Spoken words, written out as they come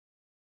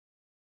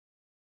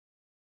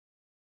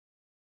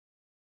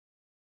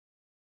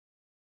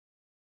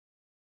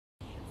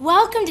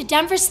Welcome to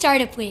Denver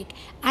Startup Week.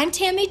 I'm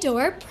Tammy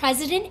Dorr,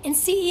 President and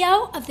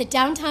CEO of the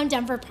Downtown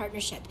Denver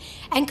Partnership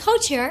and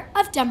co-chair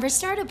of Denver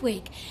Startup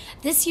Week.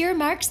 This year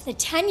marks the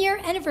 10-year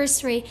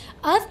anniversary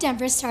of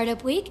Denver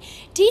Startup Week.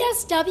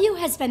 DSW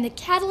has been the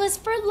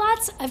catalyst for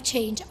lots of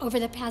change over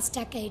the past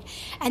decade,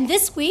 and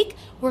this week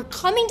we're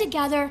coming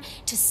together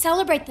to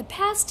celebrate the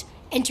past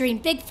and dream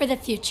big for the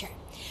future.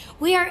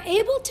 We are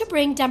able to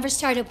bring Denver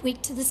Startup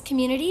Week to this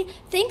community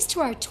thanks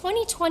to our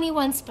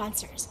 2021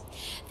 sponsors.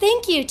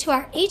 Thank you to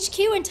our HQ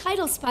and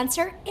title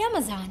sponsor,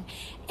 Amazon,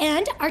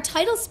 and our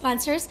title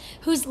sponsors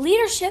whose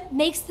leadership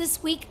makes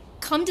this week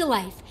come to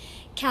life.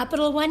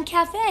 Capital One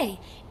Cafe,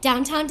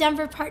 Downtown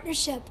Denver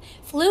Partnership,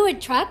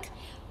 Fluid Truck,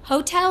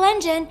 Hotel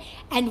Engine,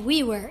 and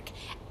WeWork.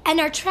 And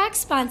our track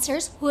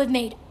sponsors who have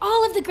made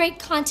all of the great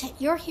content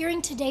you're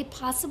hearing today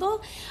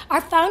possible,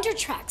 our founder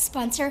track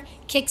sponsor,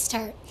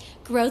 Kickstart,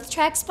 growth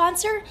track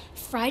sponsor,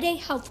 Friday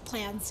Health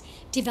Plans,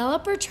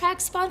 developer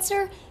track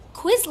sponsor,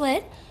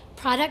 Quizlet,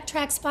 product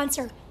track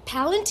sponsor,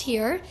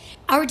 Palantir,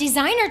 our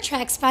designer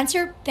track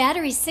sponsor,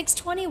 Battery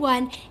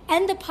 621,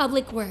 and the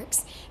Public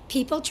Works,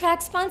 people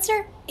track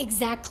sponsor,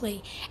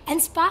 Exactly,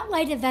 and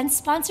spotlight event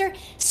sponsor,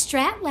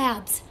 Strat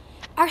Labs.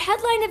 Our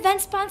headline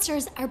event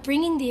sponsors are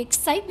bringing the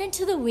excitement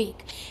to the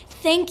week.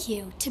 Thank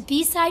you to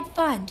B-Side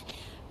Fund,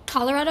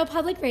 Colorado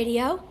Public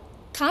Radio,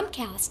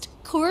 Comcast,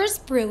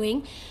 Coors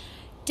Brewing,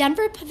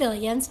 Denver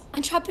Pavilions,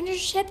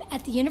 Entrepreneurship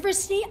at the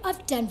University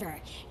of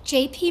Denver,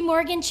 JP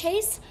Morgan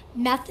Chase,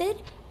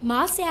 Method,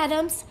 Moss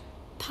Adams,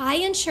 Pi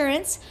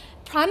Insurance,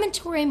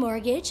 Promontory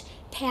Mortgage,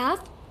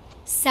 Path,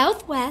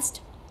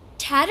 Southwest,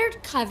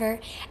 Tattered Cover,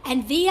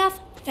 and VF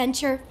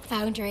Venture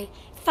Foundry.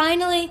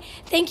 Finally,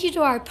 thank you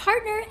to our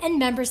partner and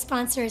member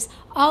sponsors,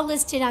 all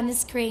listed on the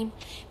screen.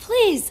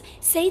 Please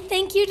say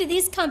thank you to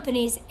these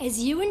companies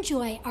as you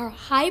enjoy our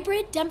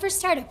hybrid Denver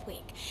Startup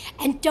Week.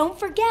 And don't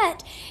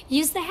forget,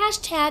 use the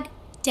hashtag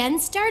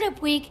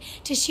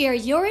DenStartupWeek to share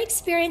your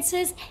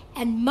experiences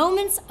and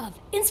moments of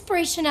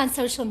inspiration on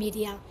social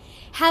media.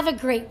 Have a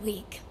great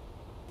week.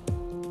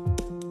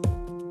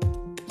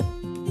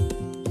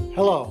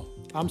 Hello,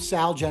 I'm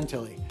Sal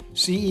Gentili,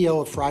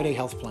 CEO of Friday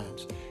Health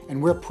Plans,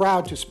 and we're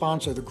proud to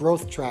sponsor the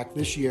growth track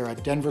this year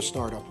at Denver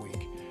Startup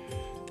Week.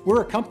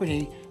 We're a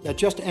company that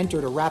just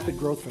entered a rapid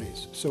growth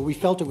phase, so we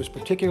felt it was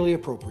particularly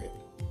appropriate.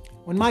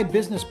 When my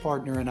business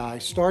partner and I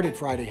started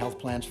Friday Health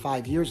Plans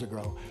 5 years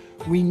ago,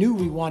 we knew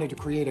we wanted to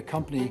create a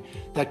company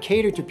that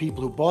catered to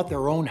people who bought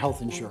their own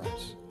health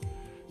insurance.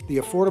 The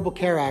Affordable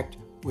Care Act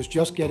was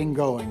just getting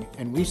going,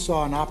 and we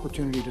saw an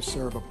opportunity to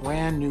serve a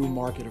brand new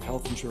market of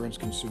health insurance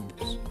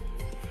consumers.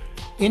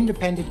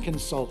 Independent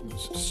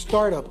consultants,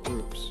 startup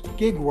groups,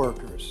 gig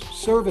workers,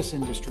 service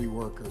industry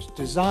workers,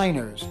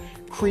 designers,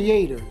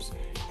 creators,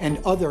 and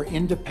other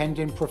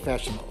independent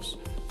professionals,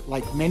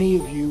 like many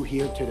of you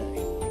here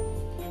today.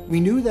 We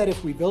knew that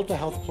if we built a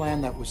health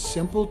plan that was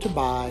simple to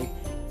buy,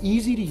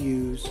 easy to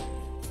use,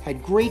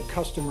 had great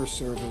customer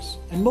service,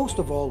 and most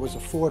of all was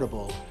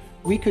affordable,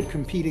 we could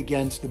compete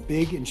against the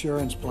big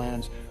insurance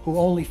plans who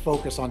only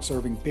focus on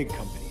serving big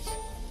companies.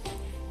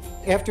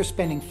 After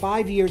spending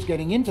 5 years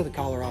getting into the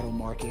Colorado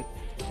market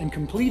and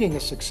completing a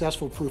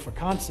successful proof of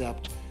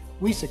concept,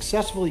 we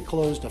successfully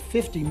closed a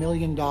 $50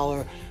 million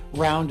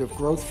round of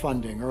growth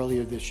funding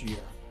earlier this year.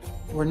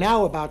 We're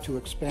now about to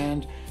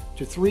expand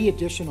to 3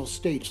 additional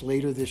states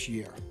later this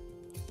year,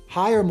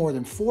 hire more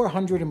than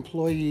 400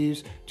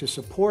 employees to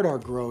support our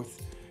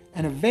growth,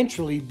 and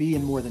eventually be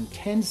in more than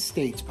 10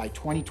 states by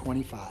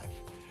 2025.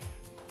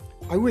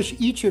 I wish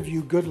each of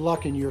you good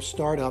luck in your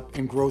startup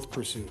and growth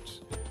pursuits.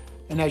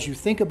 And as you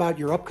think about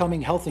your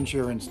upcoming health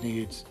insurance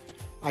needs,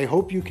 I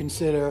hope you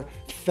consider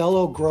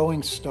fellow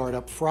growing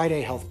startup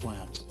Friday Health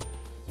Plans.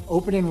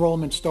 Open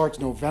enrollment starts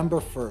November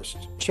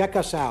 1st. Check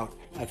us out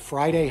at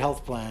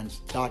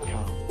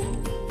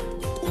fridayhealthplans.com.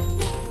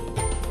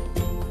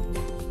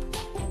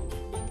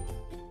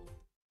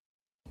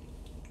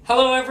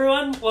 Hello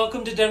everyone,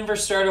 welcome to Denver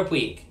Startup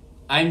Week.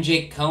 I'm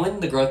Jake Cohen,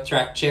 the Growth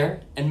Track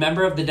Chair and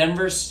member of the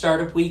Denver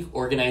Startup Week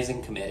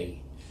Organizing Committee.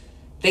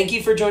 Thank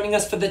you for joining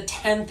us for the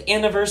 10th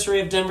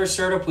anniversary of Denver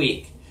Startup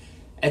Week.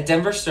 At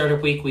Denver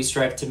Startup Week, we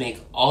strive to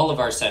make all of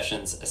our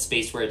sessions a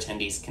space where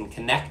attendees can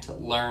connect,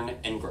 learn,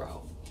 and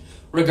grow,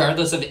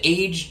 regardless of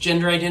age,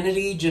 gender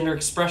identity, gender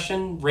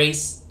expression,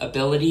 race,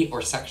 ability,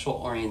 or sexual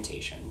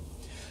orientation.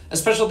 A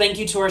special thank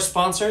you to our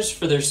sponsors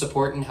for their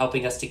support in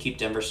helping us to keep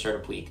Denver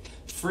Startup Week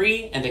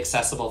free and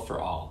accessible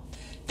for all.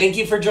 Thank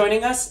you for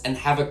joining us and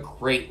have a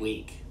great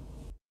week.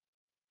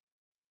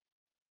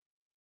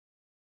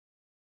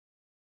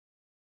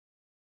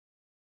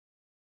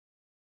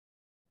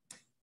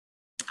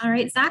 All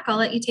right, Zach, I'll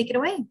let you take it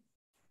away.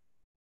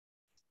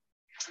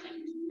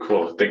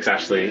 Cool. Thanks,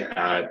 Ashley.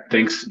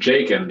 Thanks,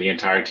 Jake, and the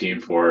entire team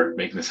for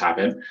making this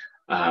happen.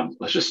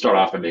 Let's just start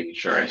off by making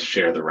sure I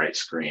share the right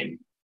screen,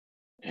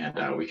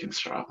 and we can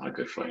start off on a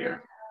good foot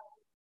here.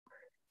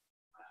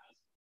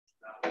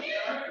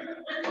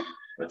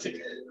 Let's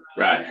see.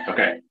 Right.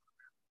 Okay.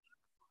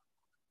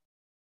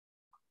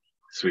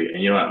 Sweet.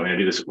 And you know what? I'm going to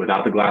do this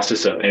without the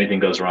glasses, so if anything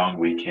goes wrong,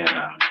 we can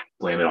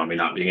blame it on me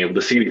not being able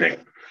to see anything.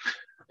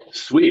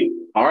 Sweet.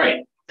 All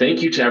right.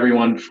 Thank you to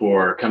everyone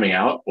for coming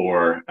out,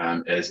 or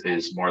as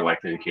is more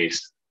likely the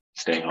case,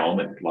 staying home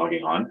and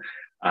logging on.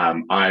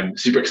 I'm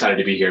super excited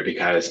to be here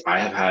because I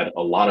have had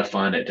a lot of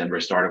fun at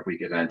Denver Startup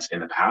Week events in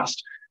the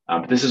past.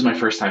 But this is my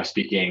first time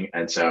speaking,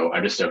 and so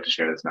I'm just stoked to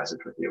share this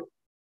message with you.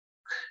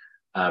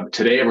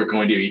 Today, we're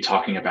going to be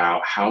talking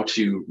about how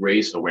to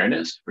raise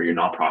awareness for your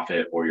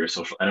nonprofit or your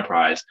social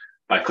enterprise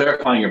by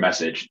clarifying your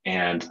message.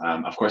 And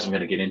of course, I'm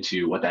going to get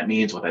into what that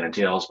means, what that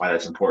entails, why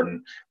that's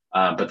important.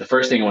 But the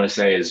first thing I want to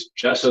say is,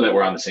 just so that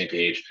we're on the same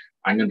page,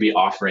 I'm going to be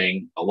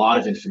offering a lot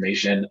of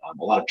information,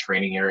 a lot of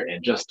training here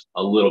in just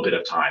a little bit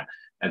of time.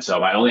 And so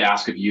my only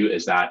ask of you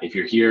is that if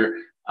you're here,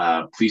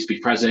 please be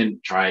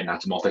present, try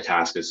not to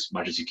multitask as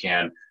much as you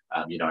can.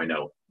 I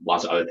know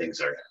lots of other things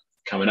are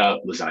coming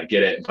up. Listen, I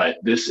get it, but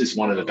this is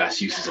one of the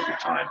best uses of your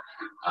time.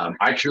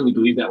 I truly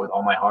believe that with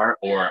all my heart,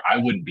 or I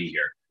wouldn't be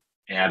here.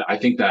 And I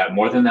think that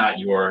more than that,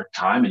 your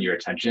time and your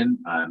attention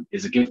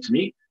is a gift to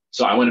me.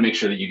 So I want to make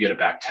sure that you get it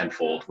back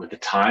tenfold with the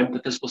time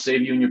that this will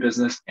save you in your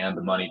business and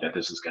the money that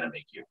this is going to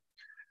make you.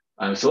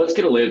 So let's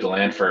get a lay of the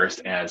land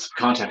first and some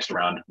context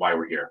around why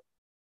we're here.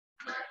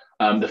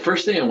 The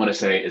first thing I want to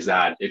say is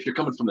that if you're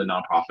coming from the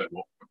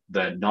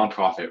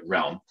nonprofit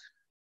realm,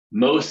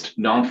 most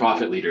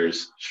nonprofit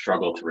leaders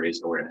struggle to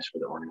raise awareness for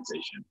their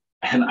organization.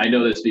 And I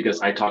know this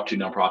because I talk to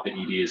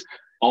nonprofit EDs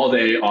all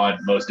day on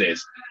most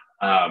days.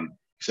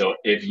 So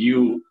if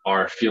you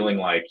are feeling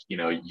like,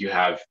 you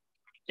have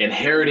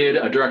inherited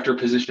a director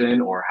position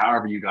or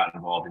however you got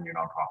involved in your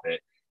nonprofit,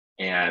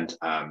 and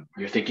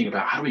you're thinking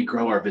about how do we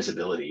grow our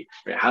visibility,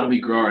 right? How do we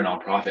grow our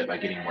nonprofit by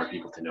getting more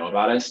people to know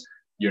about us?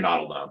 You're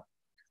not alone.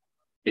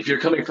 If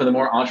you're coming from the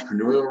more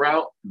entrepreneurial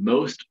route,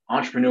 most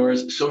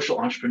entrepreneurs, social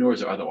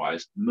entrepreneurs or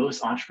otherwise,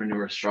 most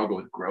entrepreneurs struggle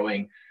with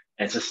growing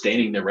and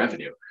sustaining their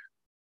revenue.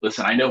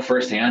 Listen, I know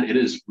firsthand, it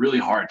is really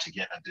hard to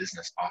get a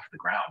business off the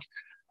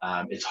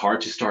ground. It's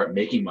hard to start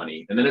making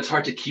money, and then it's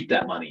hard to keep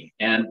that money.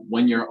 And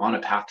when you're on a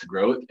path to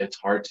growth, it's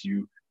hard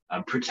to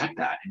protect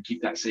that and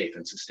keep that safe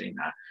and sustain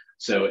that.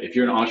 So if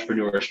you're an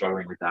entrepreneur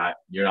struggling with that,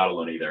 you're not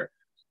alone either.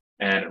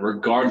 And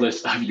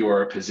regardless of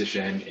your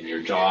position in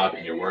your job,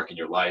 in your work, in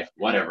your life,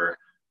 whatever,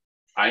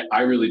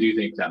 I really do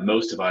think that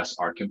most of us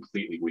are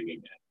completely winging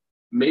it.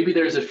 Maybe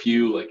there's a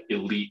few like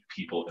elite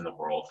people in the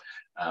world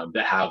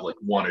that have like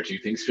one or two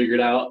things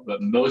figured out,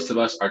 but most of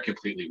us are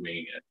completely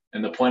winging it.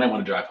 And the point I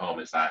want to drive home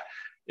is that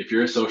if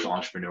you're a social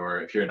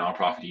entrepreneur, if you're a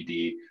nonprofit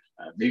ED,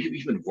 maybe you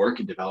even work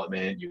in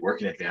development, you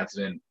work in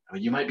advancement,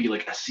 you might be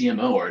like a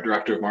CMO or a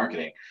director of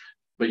marketing,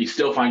 but you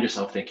still find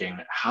yourself thinking,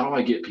 how do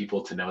I get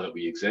people to know that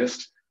we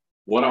exist?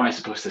 What am I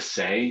supposed to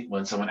say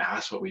when someone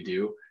asks what we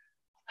do?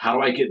 How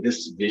do I get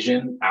this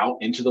vision out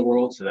into the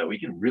world so that we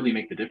can really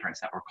make the difference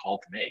that we're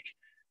called to make?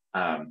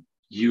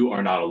 You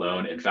are not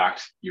alone. In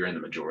fact, you're in the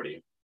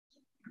majority.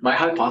 My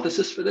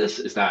hypothesis for this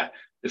is that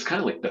it's kind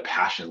of like the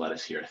passion let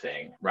us here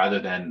thing rather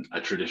than a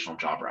traditional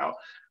job route.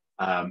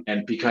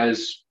 And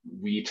because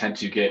we tend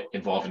to get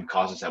involved in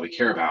causes that we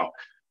care about,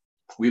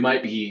 we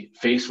might be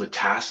faced with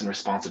tasks and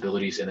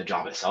responsibilities in the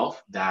job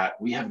itself that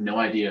we have no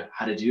idea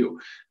how to do,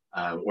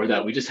 or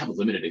that we just have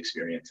limited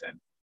experience in.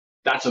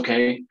 That's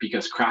okay,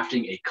 because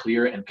crafting a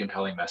clear and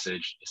compelling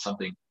message is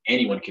something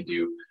anyone can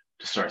do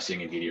to start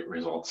seeing immediate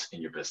results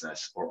in your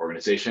business or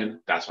organization.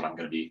 That's what I'm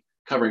going to be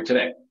covering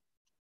today.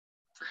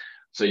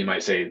 So you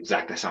might say,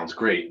 Zach, that sounds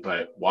great,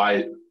 but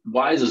why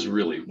is this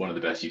really one of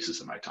the best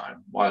uses of my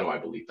time? Why do I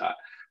believe that?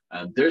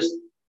 There's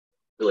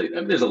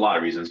a lot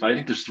of reasons, but I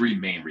think there's three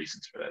main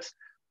reasons for this.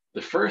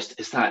 The first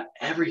is that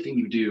everything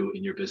you do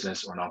in your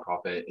business or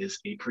nonprofit is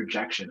a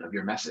projection of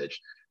your message.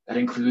 That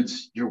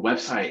includes your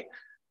website,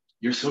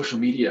 your social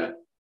media,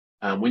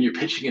 when you're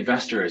pitching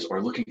investors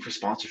or looking for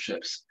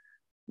sponsorships,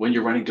 when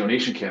you're running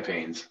donation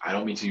campaigns. I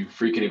don't mean to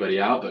freak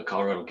anybody out, but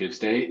Colorado Gives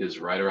Day is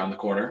right around the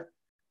corner.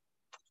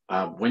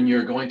 When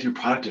you're going through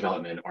product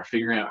development or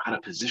figuring out how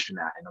to position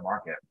that in the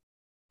market.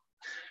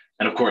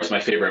 And of course, my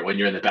favorite, when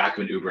you're in the back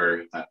of an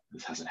Uber,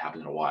 this hasn't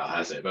happened in a while,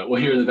 has it? But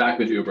when you're in the back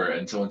of an Uber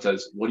and someone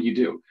says, what do you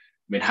do?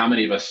 I mean, how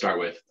many of us start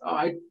with, oh,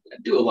 I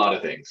do a lot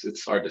of things.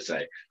 It's hard to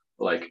say.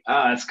 Like,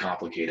 it's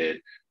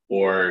complicated.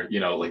 Or,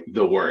 like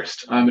the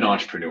worst, I'm an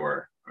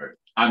entrepreneur, or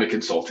I'm a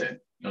consultant.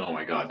 Oh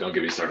my God, don't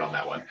get me started on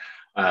that one.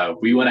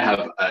 We want to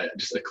have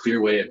just a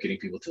clear way of getting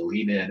people to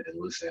lean in and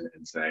listen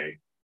and say,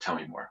 tell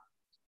me more.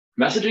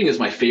 Messaging is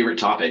my favorite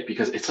topic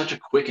because it's such a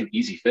quick and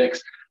easy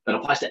fix that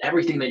applies to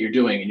everything that you're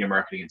doing in your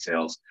marketing and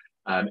sales.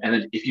 And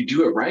then if you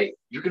do it right,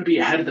 you're going to be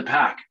ahead of the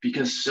pack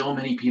because so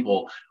many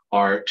people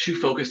are too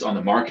focused on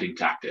the marketing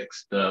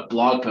tactics, the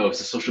blog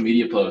posts, the social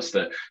media posts,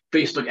 the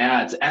Facebook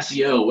ads,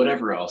 SEO,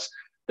 whatever else,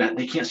 that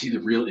they can't see the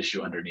real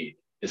issue underneath,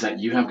 is that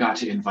you have got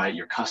to invite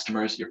your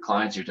customers, your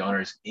clients, your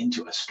donors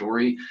into a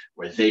story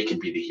where they can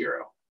be the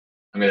hero.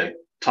 I'm going to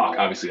talk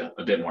obviously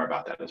a bit more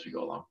about that as we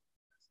go along.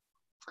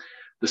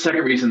 The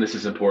second reason this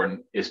is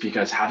important is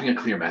because having a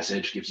clear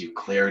message gives you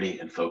clarity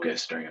and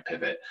focus during a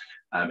pivot.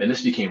 And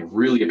this became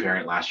really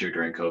apparent last year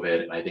during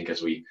COVID. And I think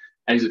as we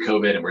exit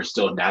COVID and we're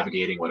still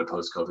navigating what a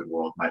post-COVID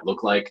world might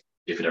look like,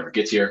 if it ever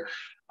gets here,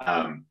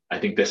 I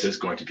think this is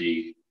going to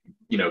be,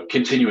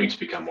 continuing to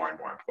become more and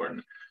more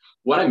important.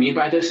 What I mean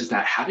by this is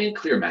that having a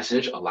clear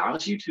message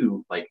allows you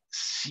to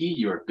see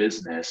your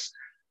business,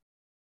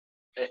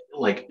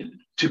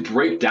 to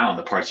break down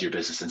the parts of your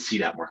business and see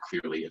that more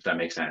clearly, if that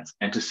makes sense,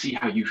 and to see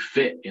how you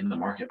fit in the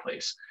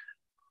marketplace.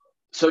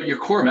 So your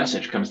core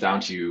message comes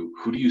down to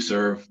who do you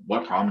serve,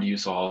 what problem do you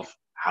solve,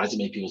 how does it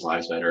make people's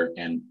lives better,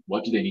 and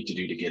what do they need to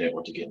do to get it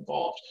or to get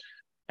involved?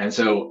 And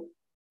so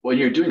when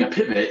you're doing a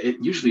pivot, it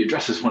usually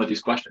addresses one of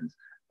these questions.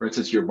 For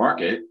instance, your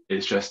market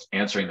is just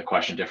answering the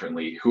question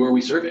differently. Who are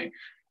we serving?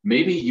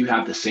 Maybe you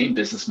have the same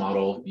business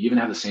model, you even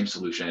have the same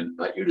solution,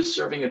 but you're just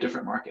serving a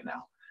different market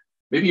now.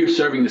 Maybe you're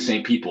serving the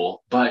same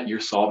people, but you're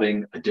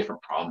solving a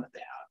different problem that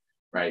they have,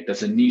 right?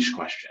 That's a niche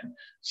question.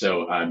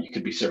 So you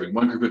could be serving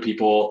one group of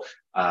people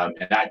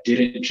and that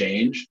didn't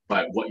change,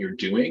 but what you're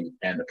doing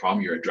and the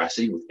problem you're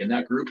addressing within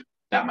that group,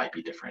 that might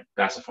be different.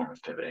 That's a form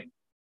of pivoting.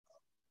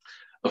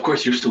 Of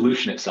course, your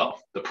solution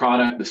itself, the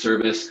product, the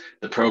service,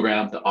 the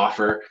program, the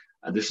offer,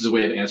 this is a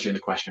way of answering the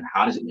question,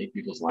 how does it make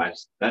people's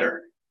lives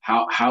better?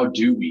 How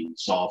do we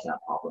solve that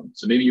problem?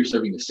 So maybe you're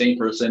serving the same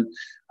person,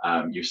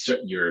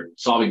 you're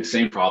solving the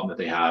same problem that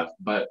they have,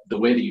 but the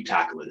way that you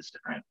tackle it is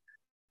different.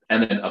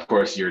 And then, of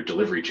course, your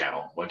delivery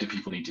channel. What do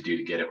people need to do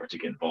to get it or to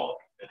get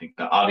involved? I think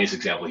the obvious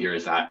example here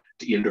is that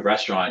to eat at a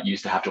restaurant, you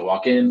used to have to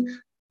walk in.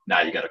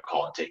 Now you got to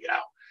call and take it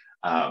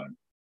out.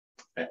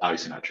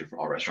 Obviously not true for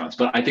all restaurants,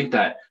 but I think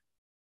that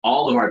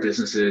all of our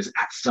businesses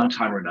at some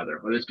time or another,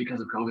 whether it's because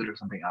of COVID or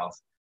something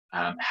else,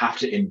 have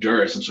to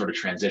endure some sort of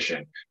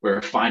transition where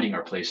we're finding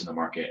our place in the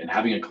market, and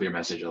having a clear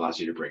message allows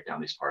you to break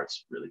down these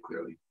parts really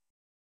clearly.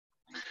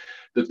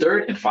 The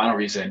third and final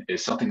reason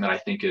is something that I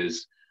think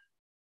is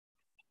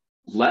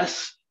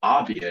less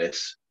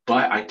obvious,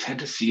 but I tend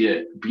to see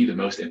it be the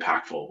most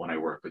impactful when I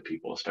work with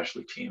people,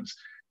 especially teams.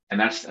 And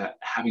that's that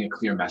having a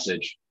clear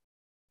message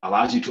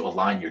allows you to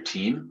align your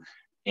team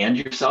and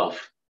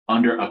yourself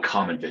under a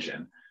common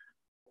vision.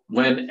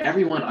 When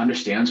everyone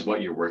understands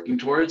what you're working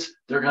towards,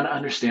 they're going to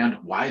understand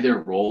why their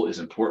role is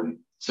important.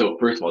 So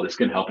first of all, this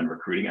can help in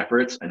recruiting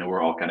efforts. I know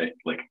we're all kind of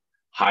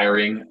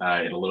hiring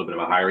in a little bit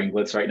of a hiring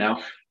blitz right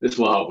now. This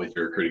will help with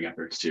your recruiting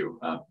efforts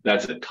too.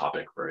 That's a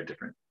topic for a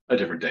different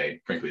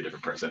day, frankly, a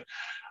different person.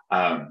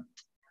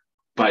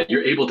 But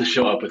you're able to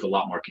show up with a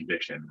lot more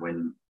conviction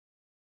when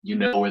you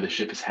know where the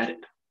ship is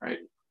headed, right?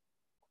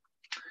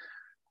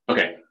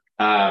 Okay.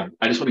 I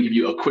just want to give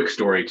you a quick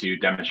story to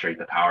demonstrate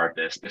the power of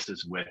this. This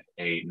is with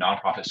a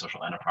nonprofit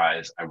social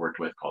enterprise I worked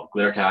with called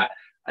Glittercat.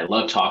 I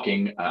love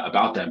talking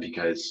about them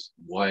because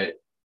what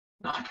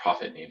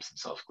nonprofit names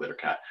themselves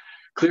Glittercat?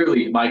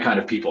 Clearly my kind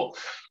of people.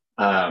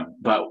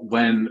 But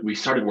when we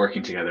started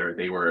working together,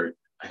 they were,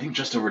 I think,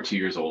 just over 2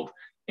 years old,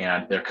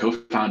 and their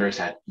co-founders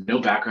had no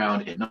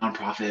background in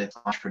nonprofits,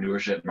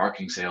 entrepreneurship,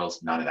 marketing,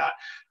 sales, none of that.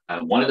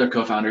 One of their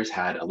co-founders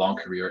had a long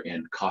career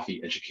in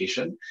coffee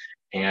education,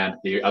 and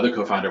the other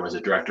co-founder was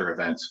a director of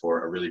events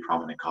for a really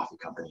prominent coffee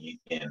company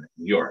in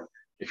New York.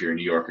 If you're a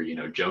New Yorker, you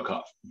know Joe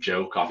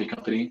Coffee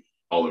Company,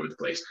 all over the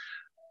place.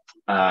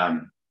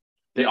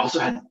 They also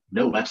had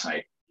no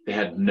website. They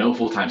had no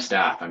full-time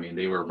staff. I mean,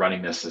 they were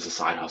running this as a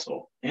side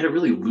hustle. They had a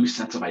really loose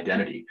sense of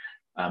identity.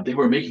 They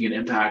were making an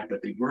impact,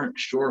 but they weren't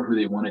sure who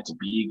they wanted to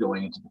be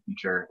going into the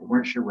future. They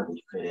weren't sure where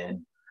they fit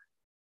in.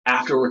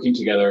 After working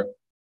together,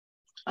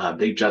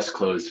 they just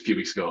closed a few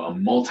weeks ago a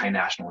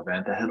multinational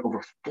event that had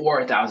over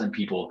 4,000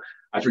 people.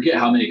 I forget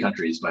how many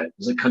countries, but it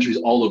was countries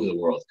all over the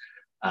world.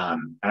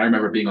 And I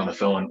remember being on the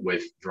phone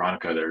with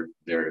Veronica,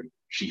 their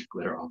chief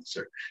glitter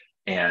officer,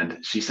 and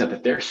she said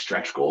that their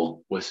stretch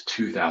goal was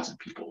 2,000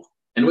 people.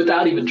 And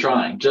without even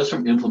trying, just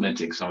from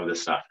implementing some of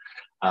this stuff,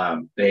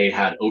 they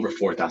had over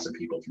 4,000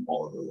 people from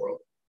all over the world.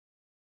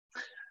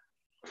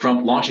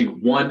 From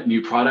launching one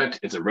new product,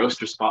 it's a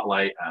roaster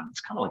spotlight. It's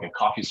kind of like a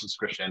coffee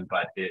subscription,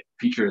 but it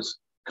features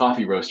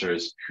coffee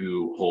roasters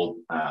who hold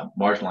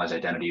marginalized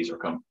identities or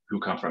who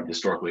come from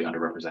historically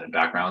underrepresented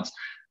backgrounds.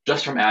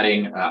 Just from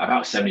adding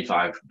about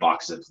 75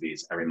 boxes of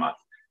these every month,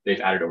 they've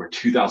added over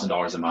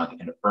 $2,000 a month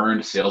in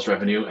earned sales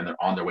revenue, and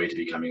they're on their way to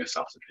becoming a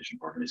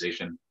self-sufficient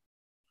organization.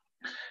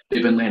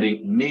 They've been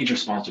landing major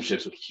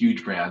sponsorships with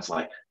huge brands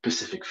like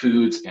Pacific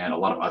Foods and a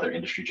lot of other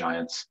industry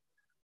giants.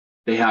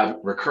 They have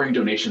recurring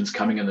donations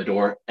coming in the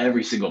door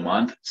every single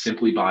month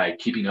simply by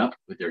keeping up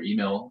with their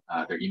email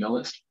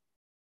list.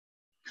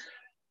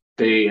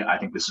 I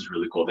think this is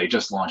really cool. They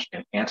just launched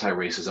an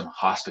anti-racism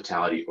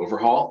hospitality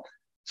overhaul.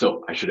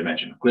 So I should have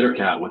mentioned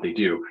Glittercat, what they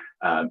do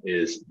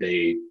is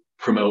they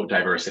promote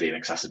diversity and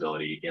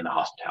accessibility in the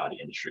hospitality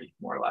industry,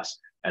 more or less.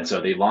 And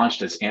so they launched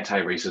this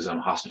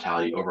anti-racism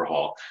hospitality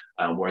overhaul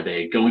where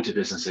they go into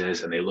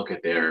businesses and they look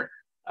at their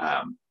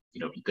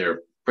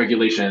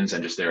regulations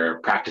and just their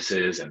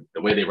practices and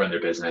the way they run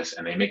their business,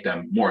 and they make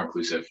them more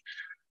inclusive.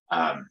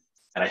 And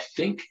I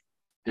think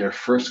their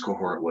first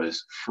cohort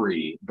was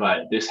free,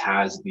 but this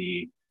has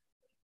the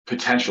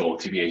potential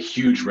to be a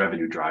huge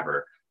revenue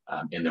driver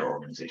in their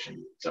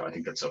organization. So I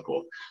think that's so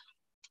cool.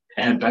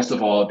 And best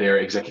of all, their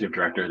executive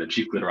director, the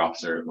chief glitter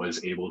officer,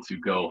 was able to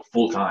go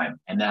full time.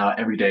 And now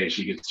every day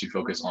she gets to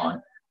focus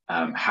on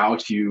how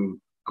to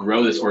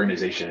grow this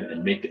organization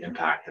and make the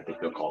impact that they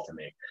feel called to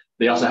make.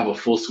 They also have a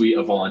full suite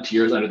of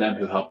volunteers under them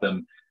who help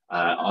them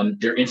on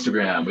their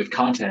Instagram with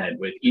content,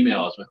 with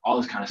emails, with all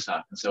this kind of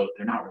stuff. And so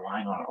they're not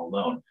relying on it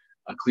alone.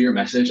 A clear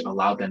message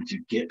allowed them to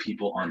get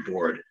people on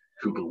board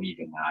who believe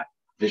in that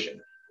vision.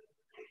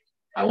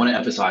 I want to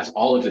emphasize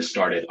all of this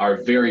started, our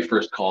very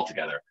first call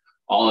together,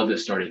 all of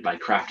this started by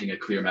crafting a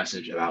clear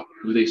message about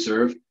who they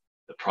serve,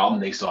 the problem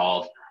they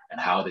solve,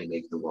 and how they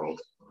make the world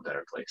a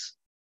better place.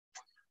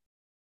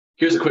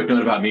 Here's a quick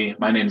note about me.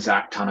 My name is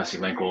Zach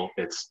Tanasi-Lenkel.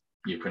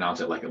 You pronounce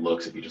it like it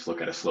looks if you just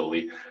look at it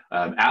slowly.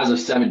 As of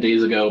 7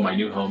 days ago, my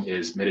new home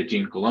is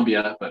Medellin,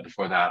 Colombia. But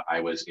before that,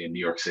 I was in New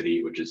York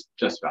City, which is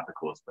just about the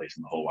coolest place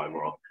in the whole wide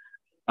world.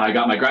 I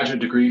got my graduate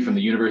degree from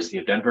the University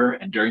of Denver.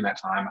 And during that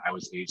time, I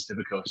was a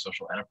Civico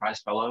Social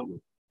Enterprise Fellow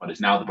with what is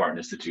now the Barton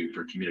Institute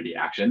for Community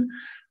Action.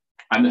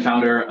 I'm the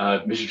founder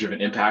of Mission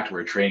Driven Impact.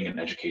 We're a training and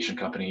education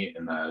company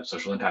in the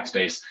social impact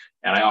space.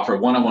 And I offer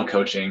one-on-one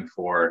coaching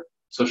for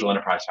social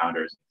enterprise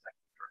founders.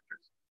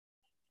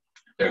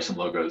 There are some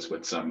logos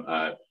with some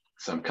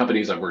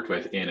companies I've worked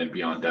with in and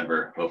beyond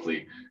Denver.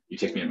 Hopefully you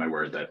take me at my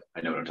word that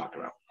I know what I'm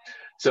talking about.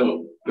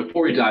 So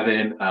before we dive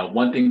in,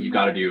 one thing you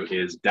got to do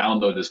is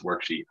download this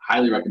worksheet.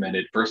 Highly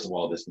recommended. First of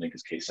all, this link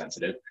is case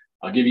sensitive.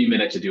 I'll give you a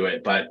minute to do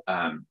it, but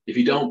if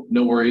you don't,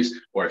 no worries.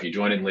 Or if you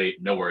join in late,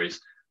 no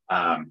worries.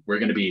 We're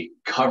going to be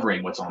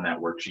covering what's on that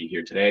worksheet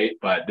here today,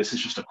 but this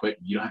is just a quick,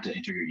 you don't have to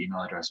enter your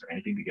email address or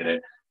anything to get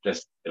it.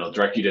 It'll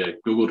direct you to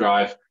Google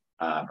Drive.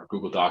 Or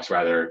Google Docs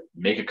rather,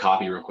 make a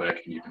copy real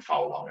quick and you can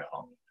follow along at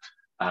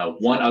home.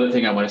 One other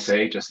thing I want to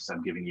say, just as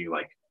I'm giving you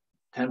like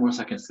 10 more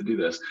seconds to do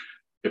this,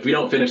 if we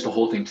don't finish the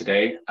whole thing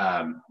today,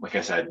 like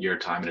I said, your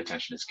time and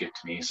attention is gift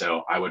to me.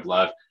 So I've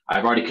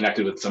already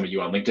connected with some of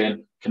you on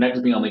LinkedIn. Connect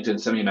with me on LinkedIn,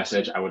 send me a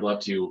message. I would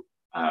love to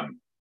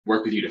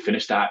work with you to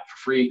finish that for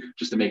free,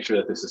 just to make sure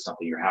that this is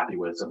something you're happy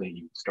with, something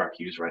you can start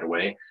to use right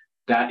away.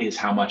 That is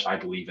how much I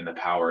believe in the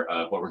power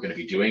of what we're going to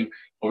be doing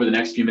over the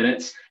next few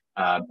minutes.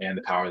 And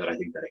the power that I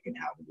think that it can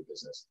have in your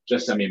business.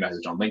 Just send me a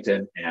message on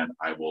LinkedIn and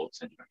I will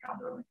send you my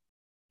calendar link.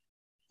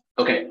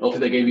 Okay,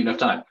 hopefully that gave you enough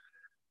time.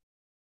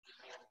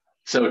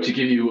 So to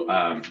give you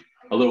a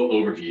little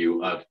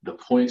overview of the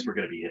points we're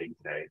going to be hitting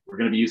today, we're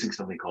going to be using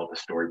something called the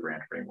Story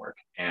Brand Framework.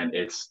 And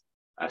it's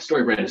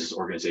Story Brand is this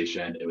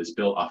organization. It was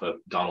built off of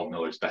Donald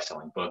Miller's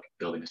best-selling book,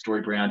 Building a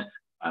Story Brand.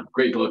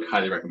 Great book,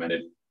 highly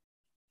recommended.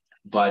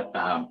 But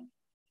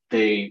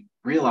they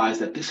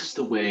realized that this is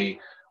the way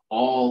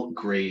all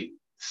great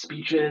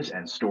speeches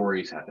and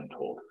stories have been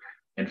told.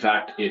 In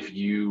fact, if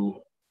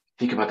you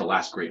think about the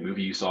last great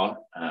movie you saw,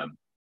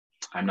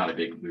 I'm not a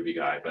big movie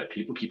guy, but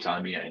people keep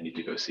telling me I need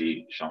to go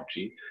see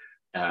Shang-Chi.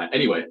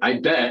 Anyway,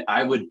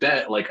 I would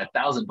bet like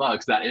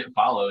 $1,000 that it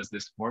follows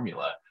this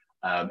formula.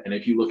 And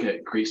if you look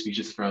at great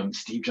speeches from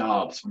Steve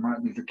Jobs, from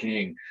Martin Luther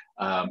King,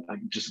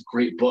 just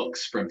great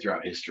books from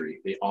throughout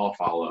history, they all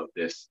follow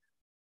this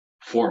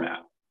format.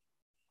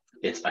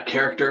 It's a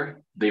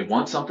character, they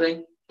want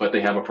something, but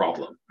they have a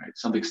problem, right?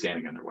 Something's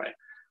standing in their way.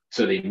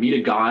 So they meet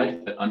a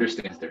guide that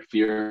understands their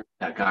fear.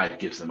 That guide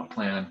gives them a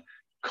plan,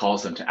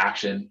 calls them to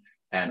action.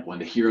 And when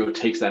the hero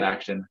takes that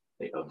action,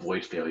 they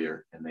avoid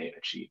failure and they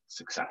achieve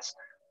success.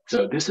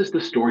 So this is the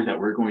story that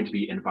we're going to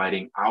be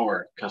inviting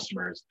our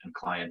customers and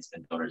clients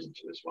and donors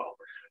into as well.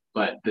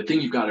 But the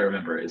thing you've got to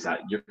remember is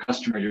that your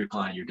customer, your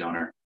client, your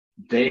donor,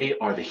 they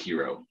are the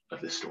hero of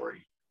this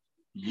story.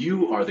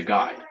 You are the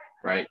guide,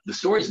 right? The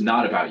story is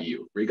not about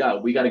you. We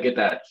got to get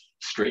that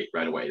straight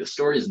right away. The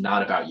story is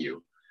not about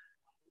you.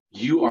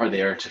 You are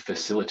there to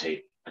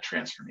facilitate a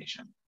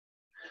transformation.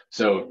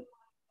 So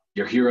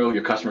your hero,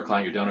 your customer,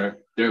 client, your donor,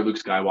 they're Luke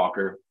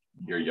Skywalker,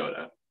 you're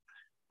Yoda.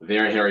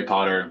 They're Harry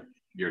Potter,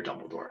 you're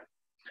Dumbledore.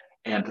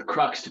 And the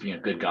crux to being a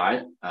good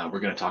guide, we're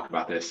going to talk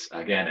about this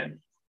again, and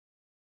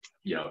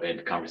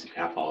in conversation,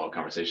 have follow-up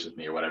conversations with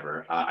me or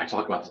whatever. I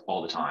talk about this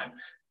all the time.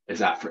 Is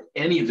that for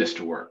any of this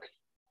to work,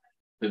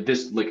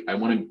 I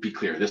want to be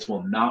clear, this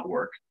will not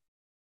work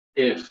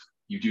if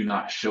you do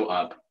not show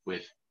up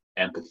with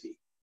empathy.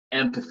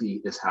 Empathy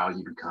is how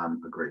you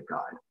become a great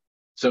guide.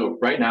 So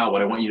right now,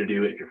 what I want you to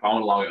do, if you're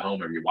following along at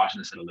home or if you're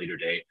watching this at a later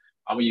date,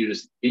 I want you to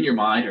just, in your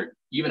mind or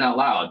even out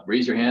loud,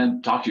 raise your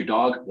hand, talk to your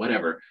dog,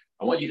 whatever.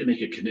 I want you to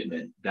make a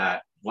commitment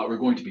that what we're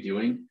going to be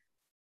doing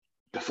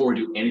before we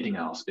do anything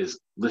else is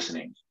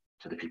listening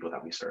to the people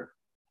that we serve.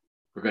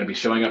 We're going to be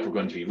showing up, we're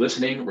going to be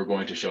listening, we're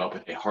going to show up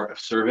with a heart of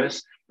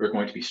service, we're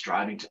going to be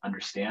striving to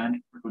understand,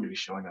 we're going to be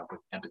showing up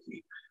with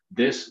empathy.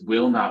 This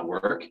will not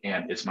work,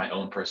 and it's my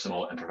own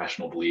personal and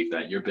professional belief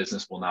that your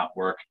business will not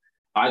work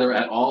either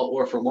at all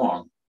or for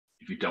long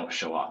if you don't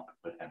show up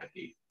with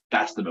empathy.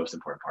 That's the most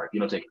important part. If you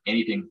don't take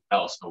anything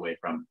else away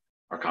from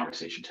our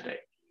conversation today,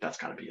 that's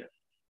got to be it.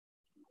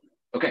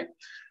 Okay,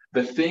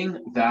 the thing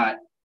that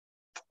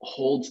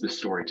holds the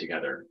story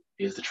together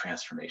is the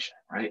transformation,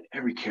 right?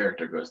 Every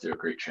character goes through a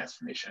great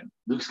transformation.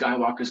 Luke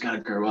Skywalker's got to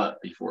grow up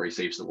before he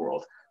saves the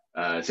world.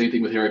 Same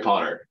thing with Harry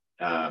Potter.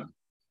 I'm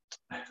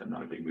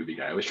not a big movie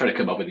guy. I always try to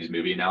come up with these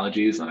movie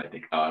analogies, and I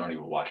think, oh, I don't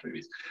even watch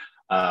movies.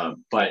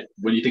 But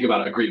when you think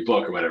about a great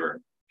book or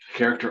whatever, the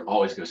character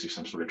always goes through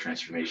some sort of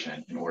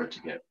transformation in order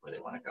to get where they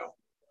want to go.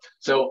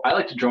 So I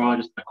like to draw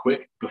just a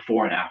quick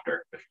before and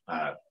after,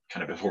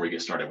 kind of before we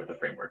get started with the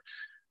framework.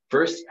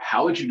 First,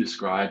 how would you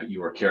describe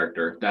your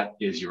character? That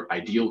is your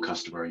ideal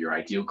customer, your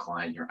ideal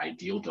client, your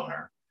ideal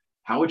donor.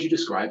 How would you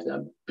describe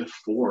them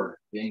before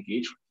they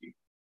engage with you?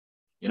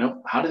 You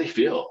know, how do they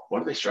feel?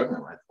 What are they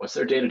struggling with? What's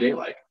their day-to-day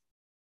like?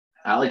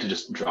 I like to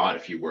just draw out a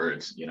few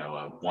words, you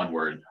know, one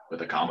word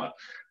with a comma.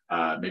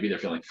 Maybe they're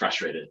feeling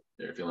frustrated.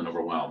 They're feeling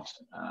overwhelmed.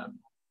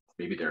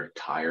 Maybe they're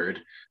tired.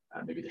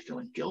 Maybe they're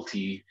feeling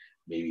guilty.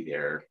 Maybe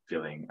they're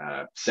feeling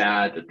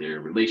sad that their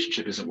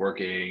relationship isn't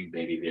working.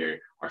 Maybe they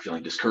are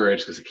feeling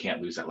discouraged because they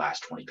can't lose that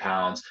last 20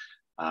 pounds.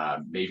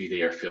 Maybe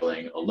they are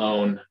feeling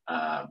alone,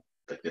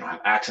 like they don't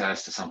have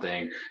access to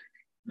something.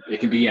 It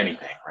can be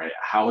anything, right?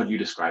 How would you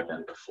describe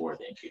them before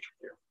they engage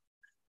with you?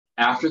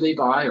 After they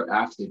buy or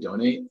after they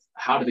donate,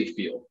 how do they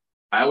feel?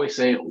 I always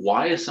say,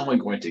 why is someone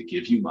going to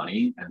give you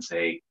money and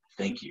say,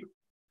 thank you?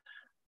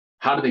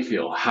 How do they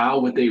feel? How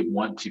would they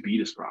want to be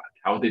described?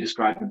 How would they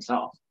describe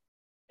themselves?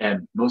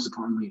 And most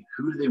importantly,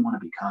 who do they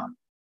want to become?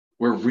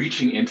 We're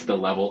reaching into the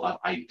level of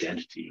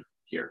identity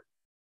here.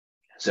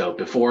 So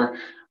before,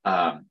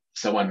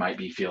 someone might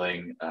be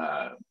feeling,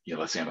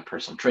 let's say I'm a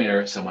personal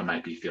trainer, someone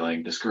might be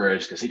feeling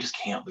discouraged because they just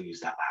can't lose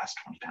that last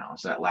 20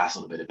 pounds, that last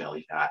little bit of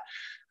belly fat.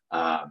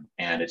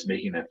 And it's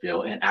making them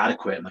feel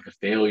inadequate and like a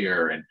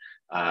failure and,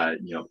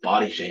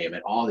 body shame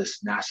and all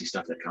this nasty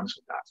stuff that comes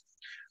with that.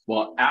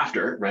 Well,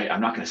 after, right,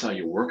 I'm not going to sell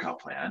you a workout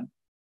plan.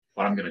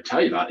 What I'm going to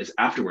tell you about is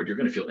afterward, you're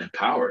going to feel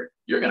empowered.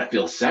 You're going to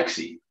feel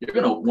sexy. You're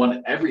going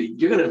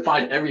to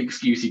find every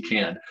excuse you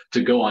can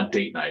to go on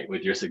date night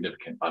with your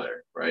significant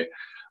other, right?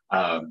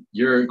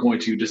 You're going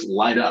to just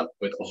light up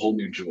with a whole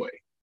new joy.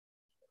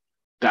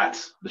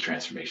 That's the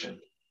transformation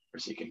we're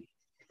seeking.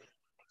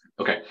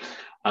 Okay,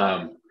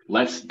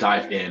 let's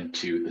dive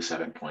into the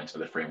 7 points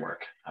of the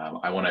framework.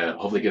 I want to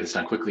hopefully get this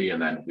done quickly,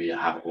 and then we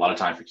have a lot of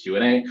time for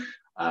Q&A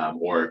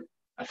or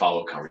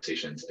follow-up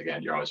conversations.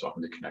 Again, you're always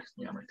welcome to connect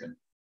with me on LinkedIn.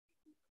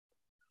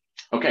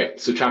 Okay,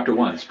 so chapter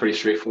 1 is pretty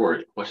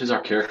straightforward. What does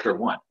our character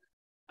want?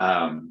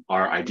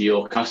 Our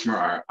ideal customer,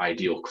 our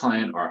ideal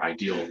client, our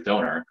ideal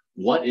donor,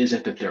 what is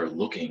it that they're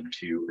looking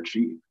to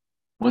achieve?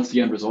 What's the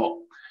end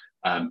result?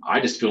 I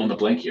just fill in the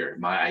blank here.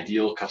 My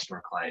ideal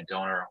customer, client,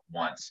 donor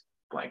wants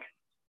blank.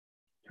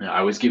 Now,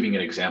 I was giving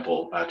an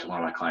example to one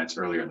of my clients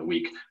earlier in the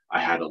week. I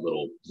had a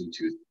little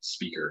Bluetooth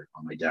speaker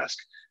on my desk,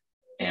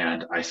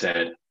 and I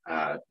said,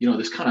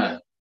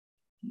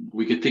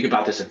 we could think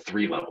about this in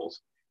 3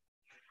 levels.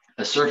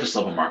 A surface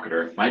level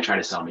marketer might try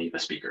to sell me a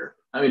speaker.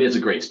 I mean, it's a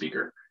great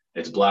speaker.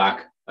 It's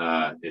black.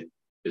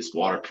 It's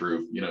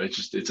waterproof.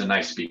 It's a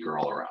nice speaker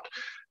all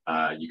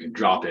around. You can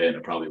drop it and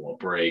it probably won't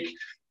break.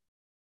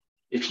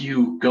 If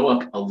you go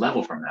up a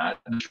level from that,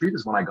 and the truth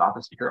is when I got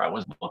the speaker, I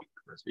wasn't looking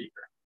for a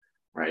speaker,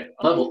 right?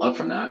 A level up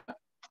from that,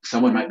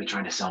 someone might be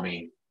trying to sell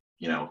me,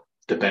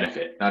 the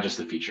benefit, not just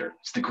the feature.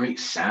 It's the great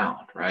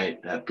sound,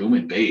 right? That boom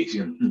and bass,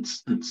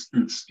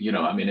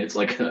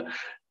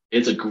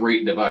 it's a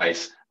great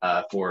device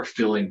for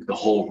filling the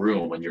whole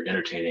room when you're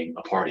entertaining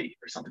a party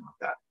or something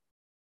like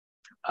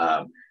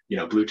that.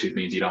 Bluetooth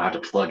means you don't have to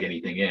plug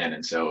anything in.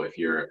 And so if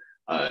you're,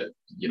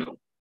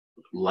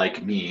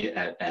 like me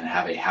and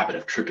have a habit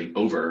of tripping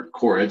over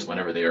cords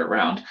whenever they are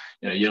around,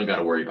 you don't got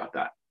to worry about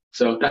that.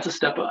 So that's a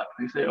step up.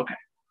 You say, okay,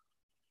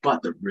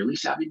 but the really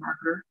savvy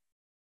marketer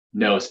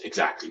knows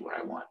exactly what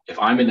I want. If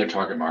I'm in their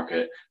target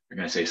market, they're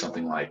going to say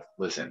something like,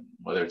 listen,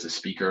 whether it's a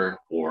speaker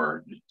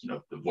or,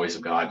 the voice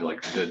of God,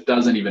 like, it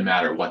doesn't even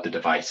matter what the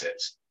device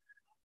is.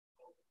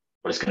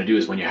 What it's going to do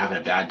is when you're having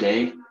a bad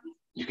day,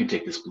 you can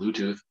take this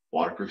Bluetooth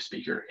waterproof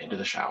speaker into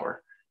the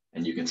shower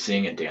and you can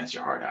sing and dance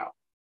your heart out.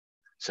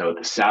 So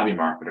the savvy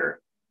marketer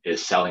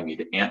is selling me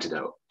the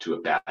antidote to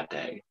a bad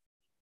day.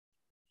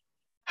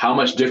 How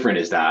much different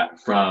is that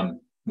from,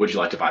 would you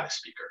like to buy the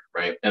speaker,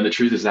 right? And the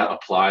truth is that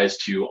applies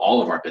to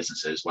all of our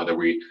businesses, whether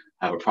we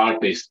have a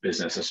product-based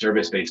business, a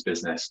service-based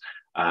business,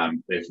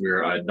 if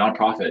we're a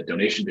nonprofit,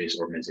 donation-based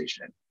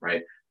organization,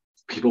 right?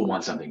 People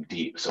want something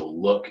deep.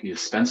 So you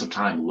spend some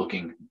time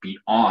looking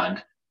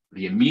beyond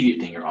the immediate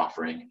thing you're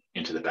offering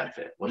into the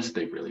benefit. What is it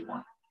they really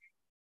want?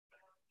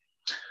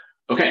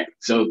 Okay,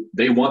 so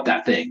they want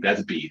that thing.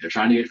 That's B. They're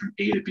trying to get from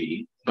A to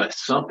B, but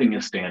something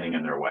is standing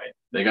in their way.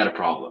 They got a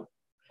problem.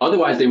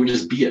 Otherwise, they would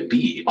just be a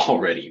B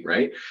already,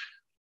 right?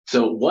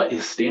 So what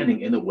is standing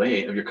in the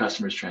way of your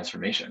customer's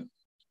transformation?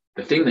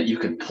 The thing that you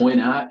can point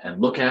at and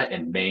look at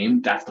and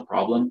name, that's the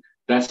problem.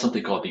 That's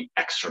something called the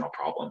external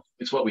problem.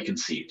 It's what we can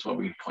see. It's what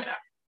we can point at.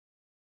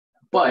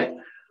 But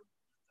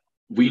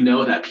we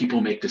know that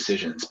people make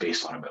decisions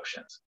based on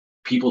emotions.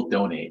 People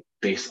donate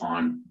based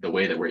on the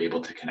way that we're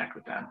able to connect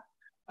with them.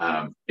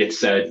 It's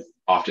said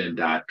often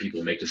that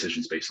people make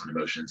decisions based on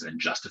emotions and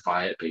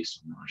justify it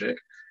based on logic.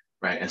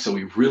 right? And so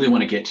we really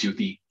want to get to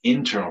the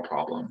internal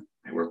problem,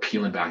 and we're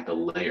peeling back the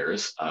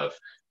layers of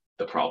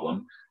the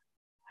problem.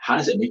 How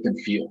does it make them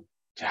feel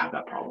to have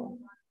that problem?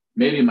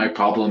 Maybe my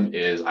problem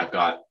is I've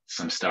got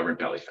some stubborn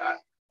belly fat.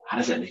 How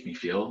does that make me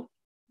feel?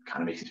 It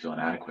kind of makes me feel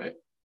inadequate.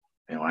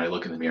 And when I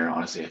look in the mirror,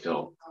 honestly, I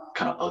feel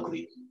kind of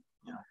ugly.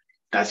 You know,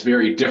 that's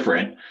very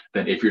different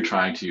than if you're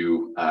trying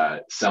to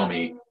sell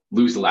me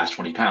lose the last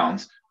 20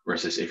 pounds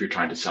versus if you're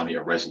trying to sell me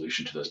a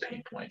resolution to those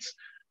pain points.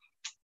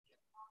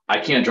 I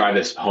can't drive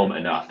this home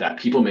enough that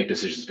people make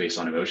decisions based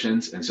on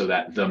emotions. And so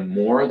that the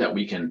more that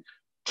we can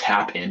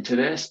tap into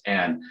this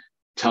and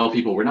tell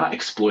people we're not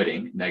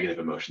exploiting negative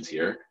emotions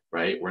here,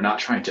 right? We're not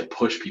trying to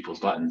push people's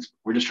buttons.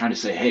 We're just trying to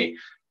say, hey,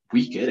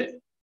 we get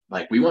it.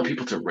 Like, we want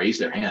people to raise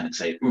their hand and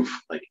say, oof,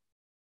 like,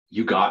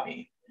 you got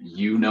me.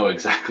 You know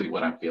exactly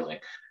what I'm feeling.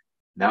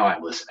 Now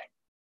I'm listening,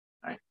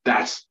 right?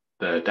 That's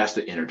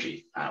the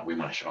energy we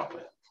want to show up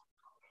with.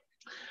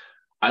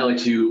 I like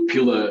to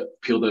peel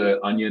the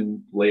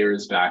onion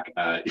layers back,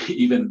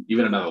 even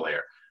another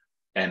layer,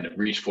 and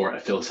reach for a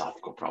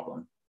philosophical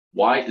problem.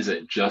 Why is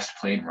it just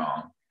plain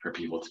wrong for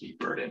people to be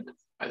burdened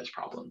by this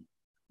problem?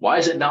 Why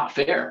is it not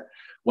fair?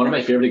 One of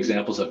my favorite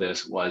examples of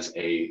this was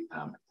I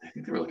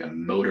think they were like a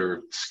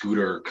motor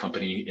scooter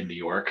company in New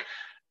York.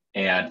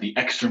 And the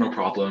external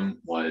problem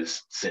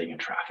was sitting in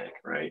traffic,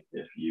 right?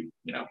 If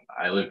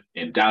I live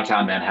in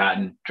downtown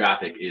Manhattan,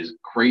 traffic is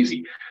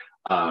crazy.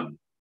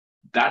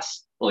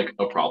 That's like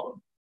a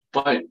problem.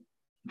 But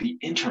the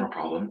internal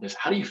problem is,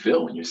 how do you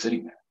feel when you're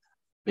sitting there?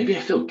 Maybe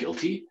I feel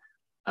guilty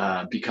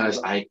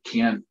because I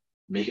can't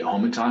make it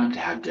home in time to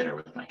have dinner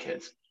with my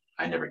kids.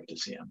 I never get to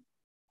see them.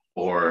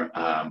 Or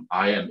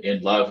I am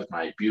in love with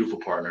my beautiful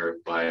partner,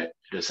 but it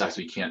just sucks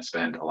we can't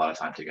spend a lot of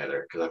time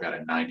together because I've got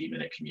a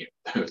 90-minute commute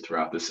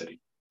throughout the city.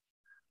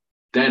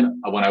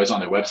 Then when I was on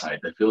their website,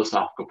 the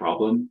philosophical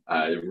problem,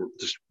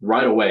 just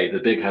right away, the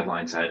big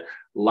headline said,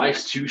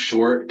 life's too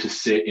short to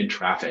sit in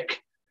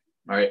traffic.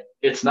 All right.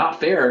 It's not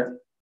fair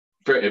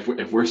for if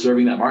we're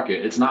serving that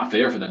market, it's not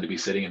fair for them to be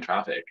sitting in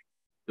traffic.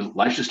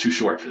 Life's just too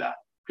short for that.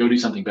 Go do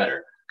something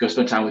better. Go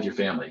spend time with your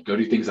family. Go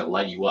do things that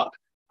light you up.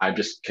 I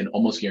just can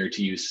almost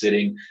guarantee you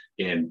sitting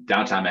in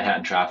downtown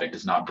Manhattan traffic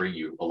does not bring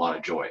you a lot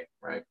of joy,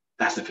 right?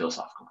 That's the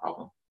philosophical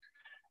problem.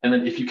 And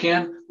then if you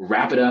can,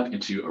 wrap it up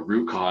into a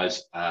root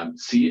cause,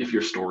 see if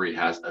your story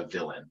has a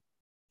villain.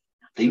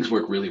 Things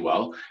work really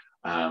well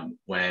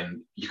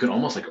when you can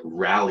almost like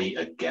rally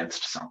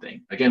against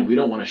something. Again, we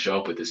don't want to show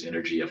up with this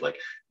energy of like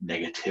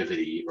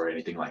negativity or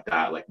anything like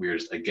that, like we're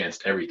just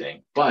against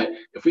everything. But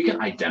if we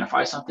can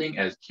identify something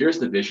as, here's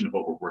the vision of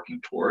what we're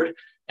working toward,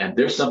 and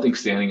there's something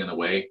standing in the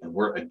way, and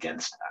we're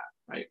against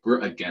that, right? We're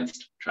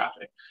against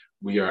traffic.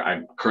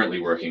 I'm currently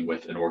working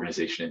with an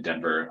organization in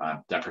Denver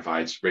that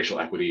provides racial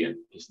equity and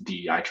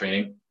DEI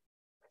training.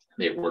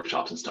 They have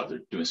workshops and stuff.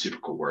 They're doing super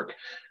cool work.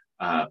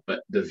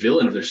 But the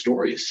villain of their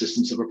story is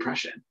systems of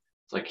oppression.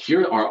 It's like,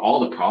 here are all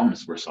the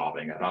problems we're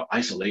solving about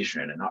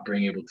isolation and not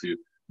being able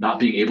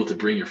to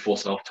bring your full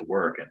self to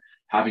work and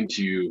having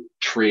to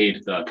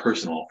trade the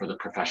personal for the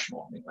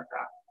professional, things like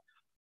that.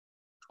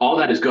 All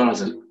that is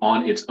going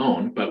on its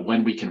own, but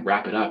when we can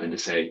wrap it up and to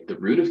say the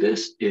root of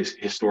this is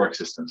historic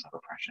systems of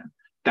oppression,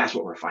 that's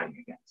what we're fighting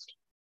against,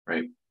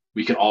 right?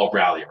 We can all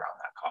rally around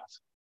that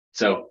cause.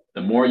 So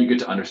the more you get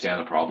to understand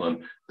the problem,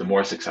 the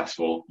more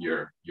successful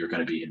you're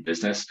going to be in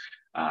business,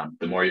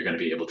 the more you're going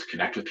to be able to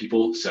connect with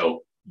people.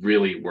 So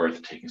really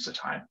worth taking some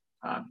time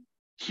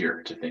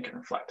here to think and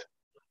reflect.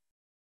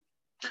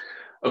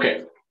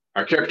 Okay,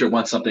 our character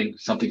wants something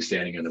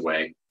standing in the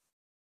way.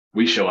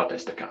 We show up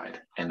as the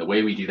guide. And the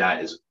way we do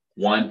that is,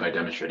 1, by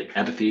demonstrating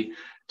empathy,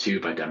 2,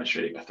 by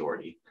demonstrating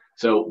authority.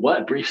 So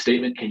what brief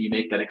statement can you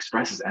make that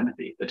expresses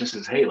empathy, that just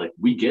says, hey, like,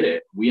 we get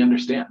it, we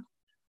understand.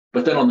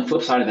 But then on the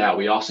flip side of that,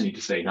 we also need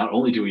to say, not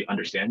only do we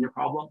understand your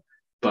problem,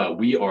 but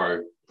we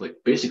are like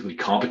basically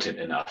competent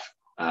enough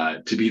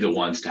to be the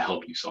ones to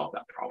help you solve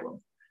that problem,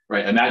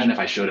 right? Imagine if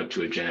I showed up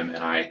to a gym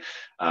and I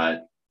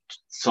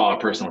saw a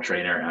personal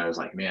trainer and I was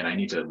like, man, I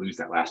need to lose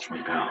that last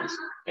 20 pounds.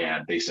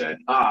 And they said,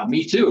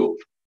 me too.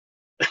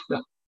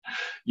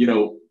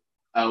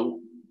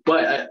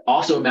 But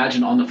also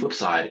imagine on the flip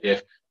side,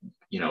 if,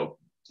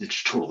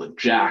 it's totally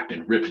jacked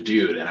and ripped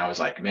dude. And I was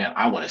like, man,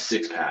 I want a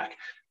 6-pack.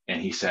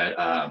 And he said,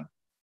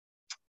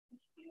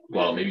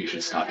 well, maybe you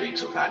should stop being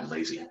so fat and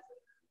lazy.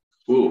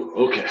 Ooh,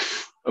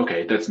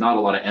 okay. That's not a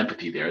lot of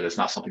empathy there. That's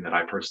not something that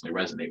I personally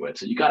resonate with.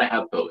 So you got to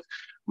have both.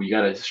 We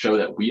got to show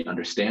that we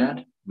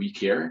understand, we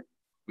care.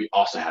 We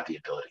also have the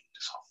ability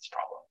to solve this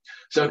problem.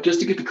 So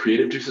just to get the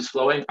creative juices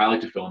flowing, I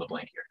like to fill in the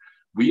blank here.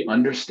 We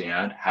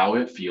understand how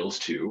it feels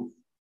to,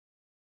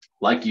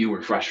 like you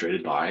were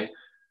frustrated by,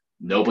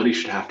 nobody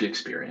should have to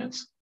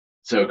experience.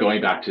 So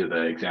going back to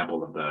the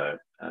example of the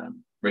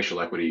racial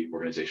equity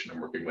organization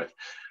I'm working with,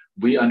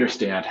 we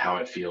understand how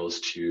it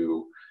feels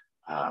to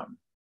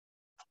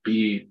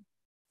having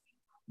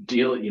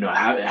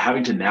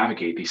to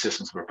navigate these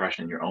systems of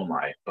oppression in your own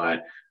life,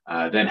 but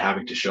then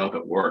having to show up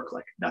at work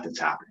like nothing's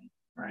happening,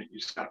 right? You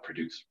just got to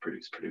produce.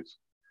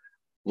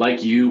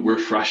 Like you, we're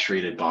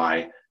frustrated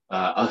by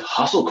a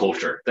hustle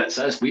culture that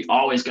says we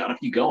always got to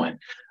keep going.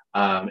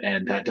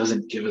 And that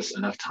doesn't give us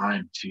enough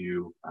time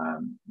to,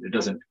 it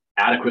doesn't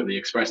adequately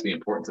express the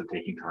importance of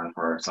taking time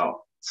for ourselves,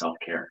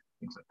 self-care,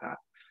 things like that.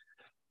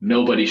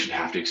 Nobody should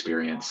have to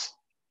experience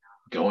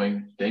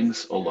going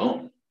things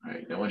alone,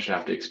 right? No one should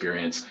have to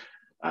experience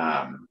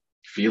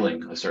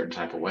feeling a certain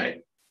type of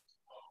way.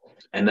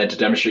 And then to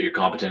demonstrate your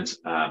competence,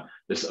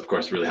 this is of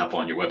course really helpful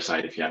on your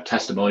website. If you have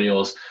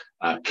testimonials,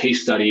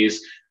 case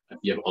studies, if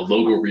you have a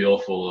logo reel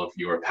full of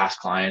your past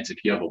clients, if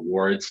you have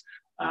awards,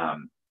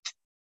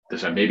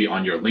 maybe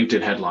on your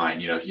LinkedIn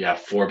headline, if you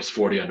have Forbes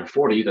 40 under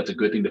 40, that's a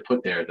good thing to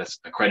put there. That's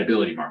a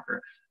credibility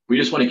marker. We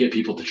just want to get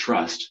people to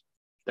trust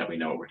that we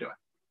know what we're doing.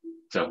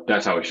 So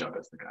that's how we show up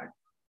as the guide.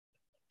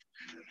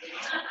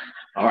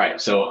 All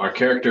right, so our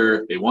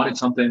character, they wanted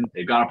something,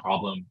 they've got a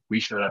problem, we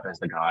showed up as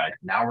the guide.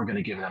 Now we're going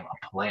to give them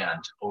a plan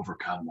to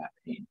overcome that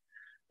pain.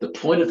 The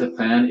point of the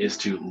plan is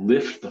to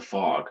lift the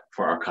fog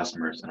for our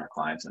customers and our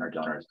clients and our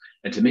donors,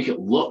 and to make it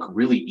look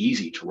really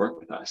easy to work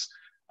with us.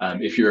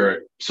 If you're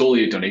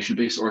solely a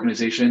donation-based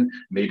organization,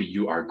 maybe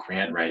you are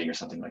grant writing or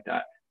something like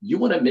that. You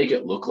want to make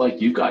it look like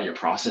you've got your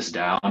process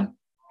down,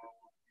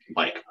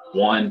 like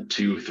 1,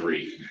 2,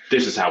 3.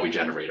 This is how we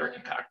generate our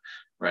impact.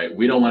 Right?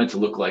 We don't want it to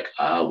look like,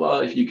 oh,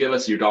 well, if you give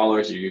us your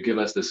dollars or you give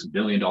us this $1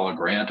 million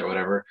grant or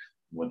whatever,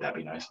 wouldn't that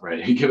be nice, right?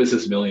 If you give us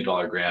this $1 million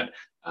grant,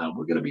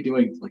 we're going to be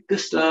doing like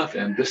this stuff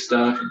and this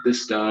stuff and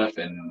this stuff.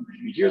 And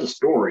here's a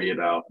story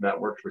about that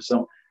worked for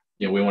some.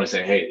 We want to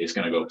say, hey, it's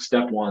going to go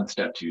step 1,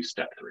 step 2,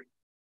 step 3.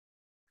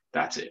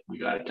 That's it. We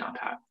got it down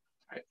pat,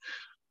 right?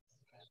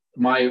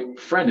 My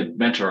friend and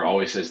mentor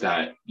always says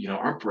that,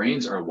 our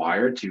brains are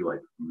wired to like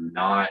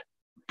not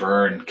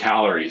burn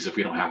calories if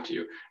we don't have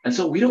to. And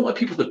so we don't want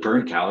people to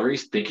burn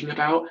calories thinking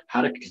about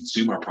how to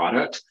consume our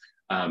product,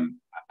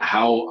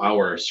 how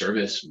our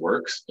service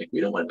works. Like,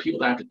 we don't want people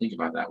to have to think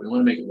about that. We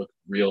want to make it look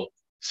real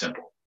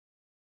simple.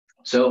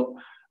 So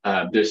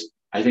I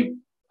think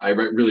I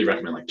really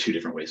recommend like 2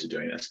 different ways of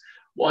doing this.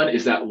 One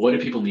is that, what do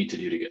people need to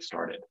do to get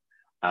started?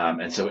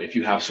 And so if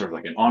you have sort of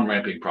like an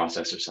on-ramping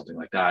process or something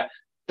like that,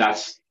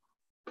 that's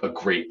a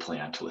great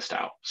plan to list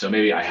out. So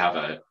maybe I have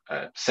a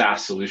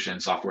SaaS solution,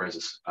 software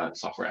as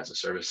a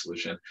service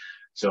solution.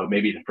 So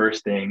maybe the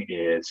first thing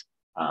is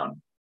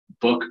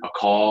book a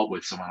call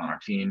with someone on our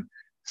team.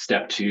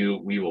 Step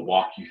 2, we will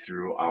walk you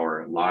through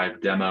our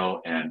live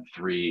demo, and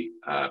 3,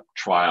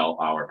 trial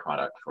our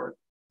product for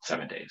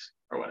 7 days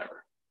or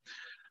whatever.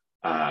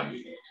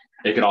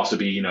 It could also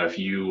be, if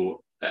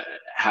you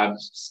have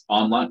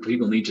online,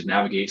 people need to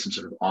navigate some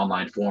sort of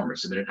online form or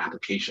submit an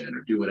application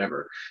or do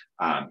whatever.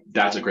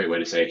 That's a great way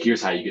to say,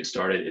 here's how you get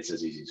started. It's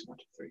as easy as 1,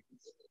 2, 3.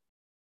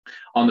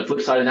 On the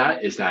flip side of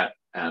that is that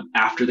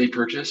after they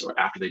purchase or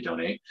after they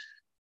donate,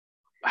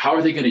 how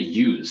are they going to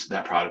use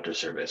that product or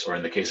service? Or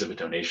in the case of a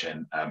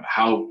donation,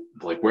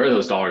 where are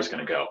those dollars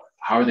going to go?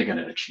 How are they going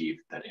to achieve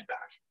that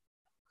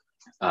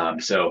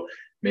impact? So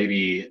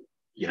maybe,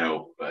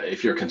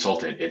 if you're a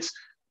consultant, it's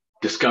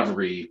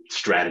discovery,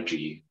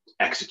 strategy,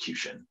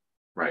 execution,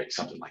 right?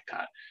 Something like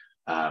that.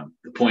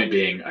 The point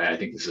being, I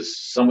think this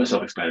is somewhat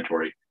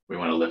self-explanatory. We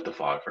want to lift the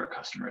fog for our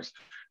customers.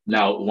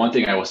 Now, one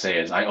thing I will say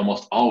is I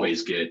almost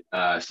always get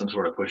some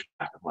sort of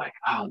pushback of like,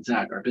 oh,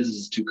 Zach, our business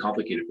is too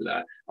complicated for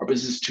that. Our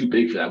business is too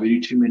big for that. We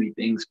do too many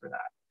things for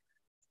that.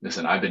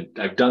 Listen,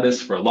 I've done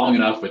this for long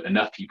enough with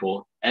enough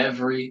people.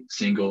 Every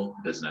single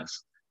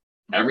business,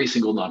 every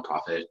single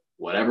nonprofit,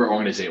 whatever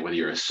organization, whether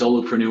you're a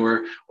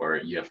solopreneur or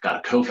you have got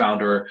a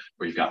co-founder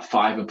or you've got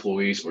 5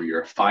 employees or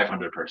you're a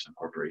 500-person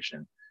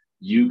corporation,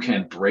 you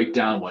can break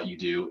down what you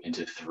do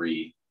into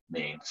 3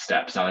 main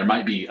steps. Now, there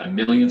might be a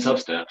million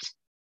sub-steps,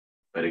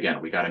 but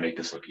again, we got to make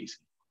this look easy.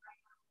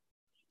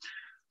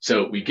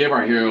 So we give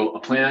our hero a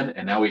plan,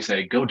 and now we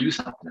say, go do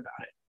something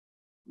about it.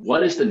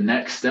 What is the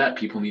next step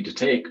people need to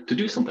take to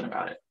do something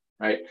about it,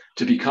 right?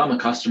 To become a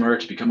customer,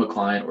 to become a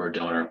client or a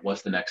donor,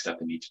 what's the next step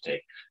they need to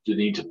take? Do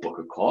they need to book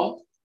a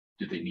call?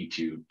 Do they need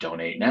to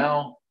donate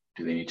now?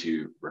 Do they need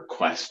to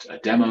request a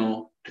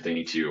demo? Do they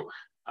need to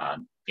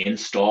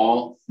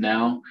install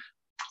now?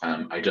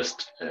 I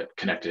just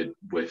connected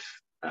with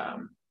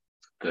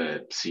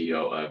the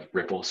CEO of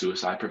Ripple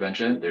Suicide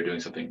Prevention. They're doing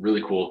something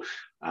really cool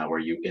where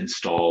you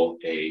install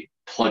a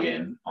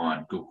plugin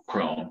on Google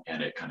Chrome,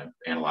 and it kind of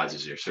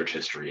analyzes your search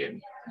history and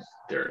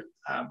their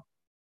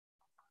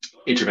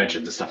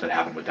interventions and stuff that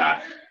happen with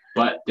that.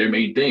 But their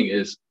main thing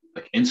is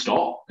like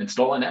install it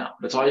now.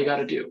 That's all you got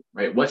to do,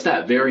 right? What's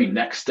that very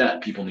next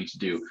step people need to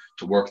do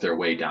to work their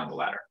way down the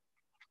ladder?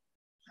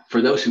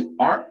 For those who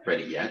aren't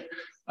ready yet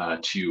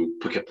to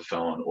pick up the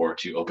phone or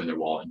to open their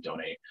wallet and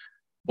donate,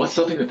 what's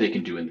something that they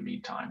can do in the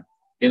meantime?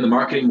 In the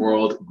marketing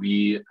world,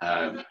 we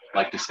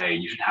like to say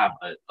you should have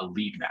a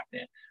lead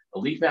magnet. A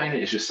lead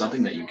magnet is just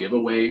something that you give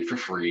away for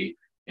free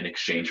in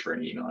exchange for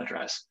an email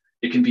address.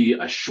 It can be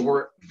a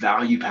short,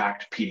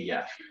 value-packed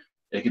PDF.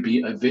 It could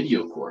be a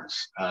video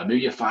course,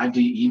 maybe a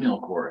 5-day email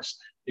course.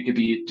 It could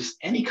be just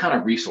any kind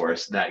of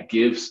resource that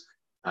gives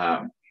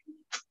your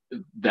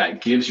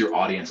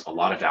audience a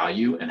lot of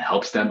value and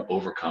helps them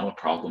overcome a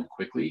problem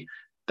quickly.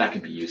 That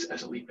can be used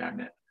as a lead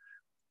magnet.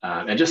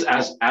 And just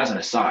as an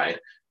aside,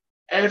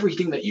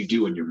 everything that you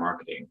do in your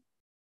marketing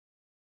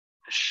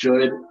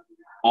should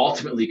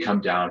ultimately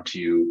come down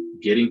to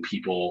getting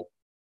people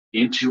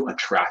into a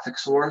traffic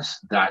source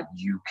that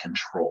you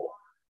control.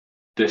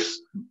 This,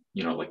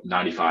 like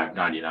 95,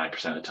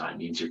 99% of the time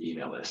means your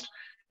email list.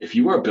 If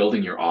you are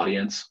building your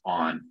audience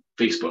on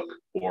Facebook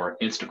or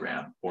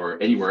Instagram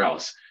or anywhere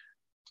else,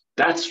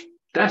 that's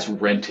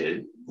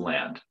rented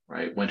land,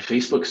 right? When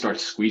Facebook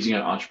starts squeezing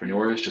out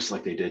entrepreneurs, just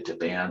like they did to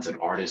bands and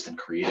artists and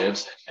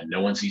creatives, and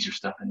no one sees your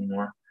stuff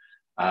anymore.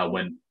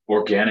 When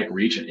organic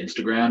reach and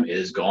Instagram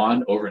is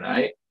gone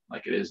overnight,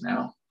 like it is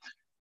now.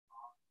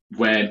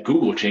 When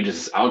Google changes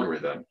its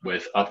algorithm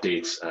with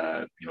updates,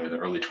 in the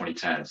early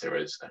 2010s, there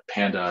was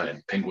Panda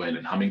and Penguin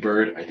and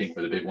Hummingbird, I think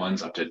were the big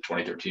ones up to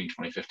 2013,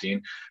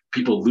 2015.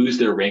 People lose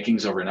their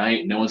rankings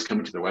overnight. No one's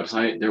coming to their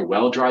website. Their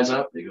well dries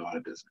up. They go out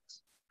of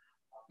business.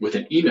 With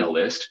an email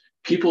list,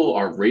 people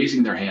are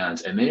raising their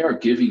hands and they are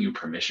giving you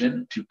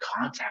permission to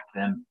contact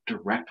them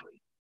directly.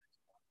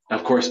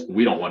 Of course,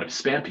 we don't want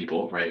to spam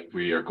people, right?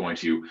 We are going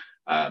to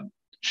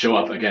show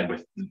up again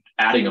with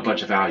adding a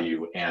bunch of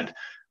value and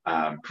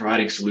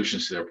providing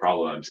solutions to their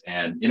problems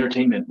and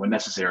entertainment when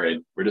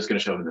necessary. We're just going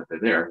to show them that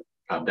they're there,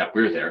 that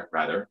we're there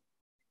rather.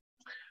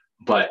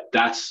 But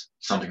that's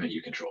something that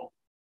you control.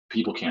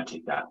 People can't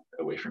take that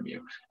away from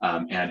you.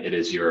 And it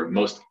is your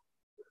most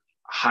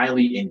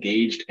highly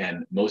engaged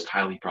and most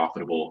highly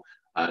profitable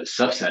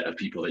subset of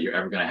people that you're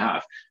ever going to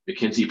have.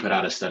 McKinsey put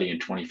out a study in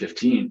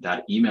 2015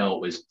 that email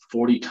was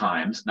 40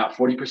 times, not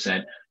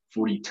 40%,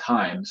 40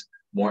 times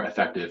more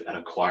effective at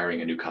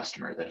acquiring a new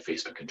customer than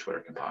Facebook and Twitter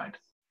combined.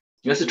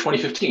 This is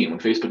 2015 when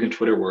Facebook and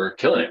Twitter were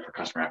killing it for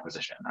customer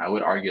acquisition. I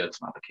would argue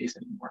that's not the case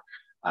anymore.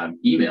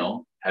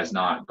 Email has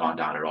not gone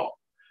down at all.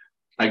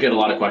 I get a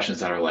lot of questions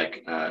that are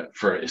like,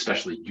 for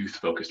especially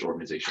youth-focused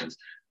organizations,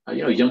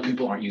 young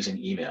people aren't using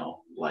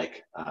email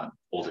like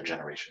older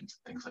generations,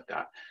 things like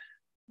that.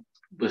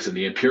 Listen,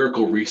 the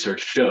empirical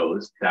research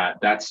shows that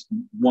that's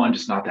one,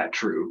 just not that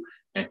true.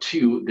 And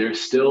two, there's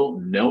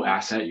still no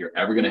asset you're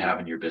ever going to have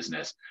in your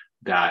business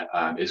that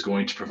is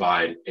going to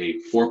provide a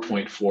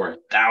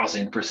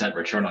 4,400%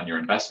 return on your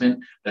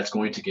investment that's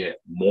going to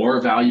get more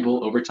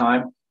valuable over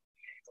time.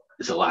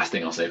 This is the last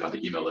thing I'll say about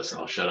the email list,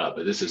 and I'll shut up,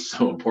 but this is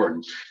so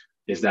important,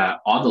 is that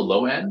on the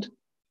low end,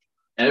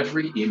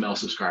 every email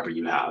subscriber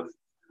you have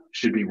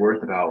should be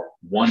worth about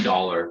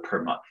 $1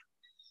 per month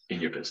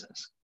in your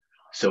business.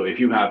 So if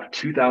you have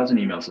 2,000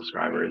 email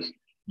subscribers,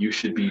 you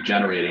should be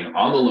generating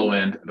on the low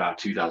end about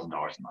 $2,000 a month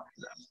for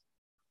them.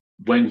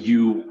 When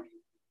you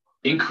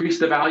increase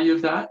the value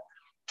of that,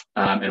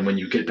 and when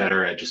you get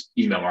better at just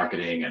email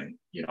marketing and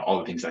all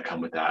the things that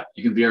come with that,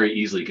 you can very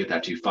easily get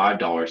that to $5,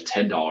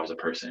 $10 a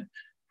person.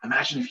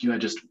 Imagine if you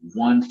had just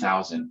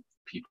 1,000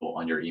 people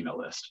on your email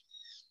list,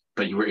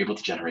 but you were able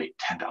to generate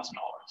 $10,000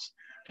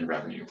 in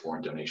revenue or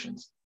in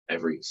donations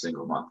every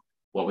single month.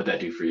 What would that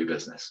do for your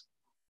business?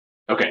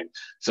 Okay,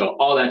 so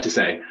all that to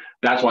say,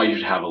 that's why you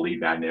should have a lead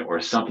magnet or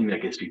something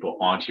that gets people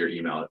onto your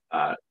email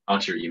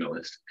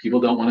list. People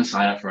don't want to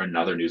sign up for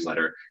another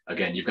newsletter.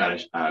 Again, you've got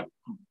to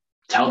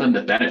tell them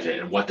the benefit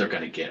and what they're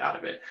going to get out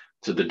of it.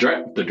 So the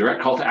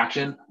direct call to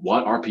action: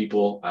 what are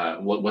people?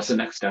 What's the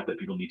next step that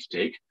people need to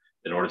take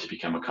in order to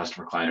become a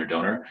customer, client, or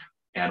donor?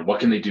 And what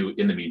can they do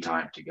in the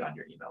meantime to get on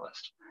your email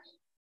list?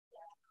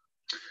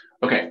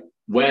 Okay,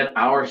 when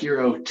our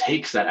hero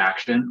takes that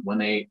action, when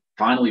they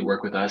finally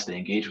work with us, they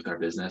engage with our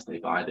business, they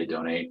buy, they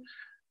donate.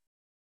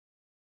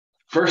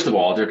 First of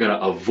all, they're going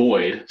to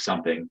avoid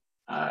something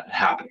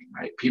happening,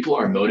 right? People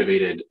are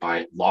motivated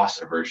by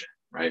loss aversion,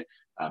 right?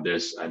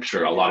 I'm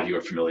sure a lot of you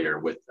are familiar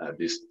with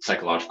these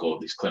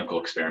clinical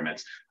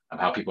experiments of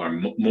how people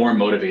are more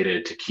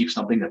motivated to keep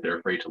something that they're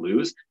afraid to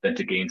lose than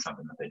to gain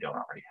something that they don't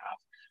already have.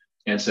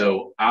 And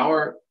so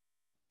our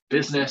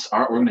business,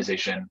 our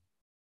organization,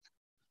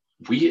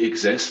 we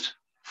exist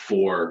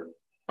for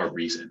a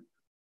reason.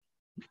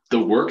 The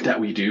work that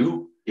we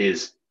do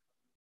is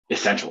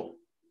essential.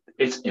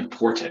 It's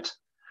important.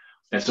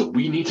 And so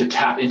we need to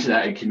tap into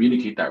that and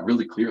communicate that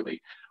really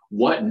clearly.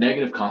 What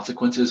negative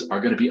consequences are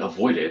going to be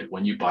avoided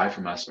when you buy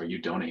from us or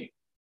you donate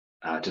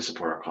to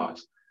support our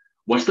cause?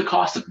 What's the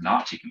cost of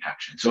not taking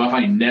action? So if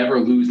I never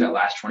lose that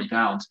last 20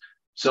 pounds,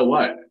 so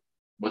what?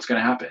 What's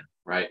going to happen,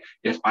 right?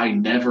 If I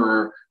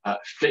never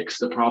fix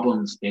the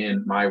problems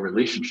in my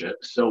relationship,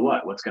 so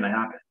what? What's going to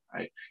happen,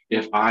 right?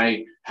 If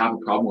I have a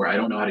problem where I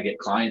don't know how to get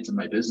clients in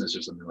my business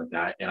or something like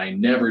that, and I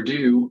never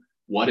do,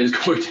 what is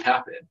going to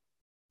happen,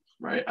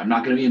 right? I'm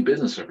not going to be in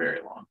business for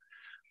very long.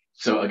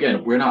 So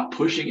again, we're not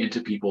pushing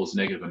into people's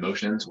negative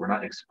emotions. We're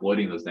not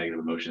exploiting those negative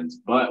emotions,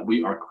 but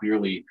we are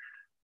clearly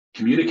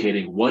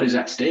communicating what is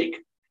at stake.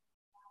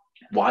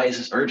 Why is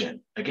this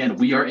urgent? Again,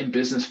 we are in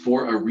business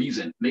for a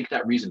reason. Make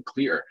that reason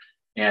clear.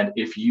 And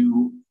if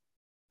you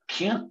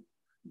can't,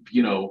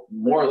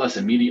 more or less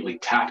immediately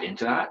tap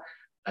into that,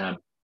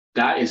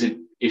 that is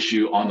an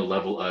issue on the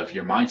level of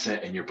your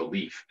mindset and your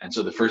belief. And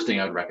so the first thing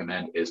I would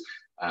recommend is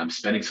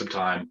spending some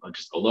time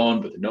just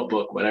alone with a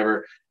notebook,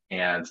 whatever,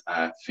 and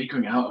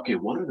figuring out, okay,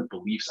 what are the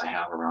beliefs I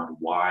have around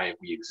why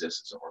we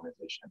exist as an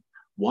organization?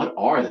 What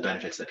are the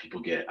benefits that people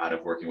get out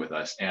of working with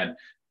us? And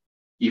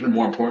even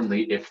more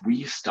importantly, if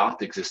we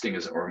stopped existing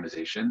as an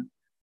organization,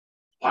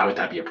 why would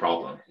that be a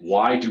problem?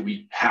 Why do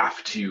we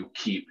have to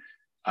keep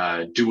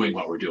doing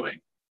what we're doing?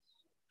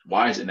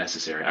 Why is it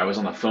necessary? I was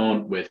on the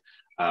phone with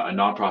a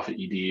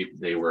nonprofit ED.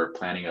 They were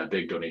planning a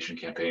big donation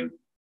campaign.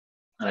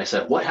 And I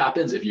said, what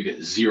happens if you get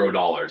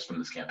 $0 from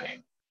this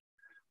campaign?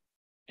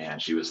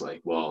 And she was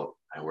like, well,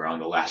 we're on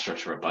the last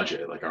stretch of our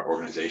budget. Like, our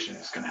organization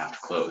is going to have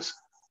to close.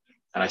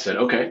 And I said,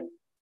 okay,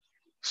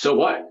 so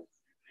what?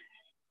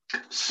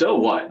 So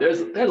what? There's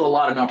a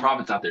lot of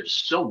nonprofits out there.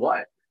 So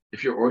what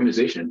if your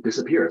organization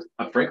disappears?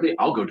 Frankly,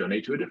 I'll go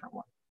donate to a different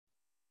one.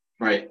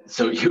 Right.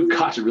 So you've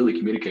got to really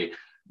communicate.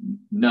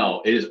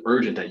 No, it is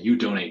urgent that you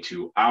donate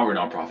to our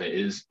nonprofit. It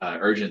is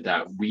urgent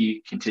that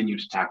we continue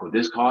to tackle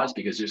this cause,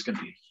 because there's going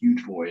to be a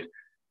huge void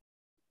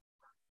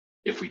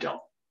if we don't.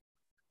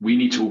 We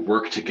need to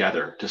work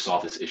together to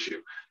solve this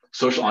issue.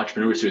 Social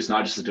entrepreneurs, so it's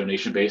not just a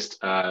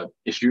donation-based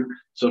issue.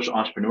 Social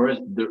entrepreneurs,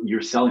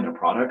 you're selling a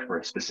product for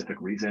a specific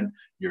reason.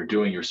 You're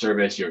doing your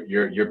service.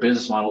 Your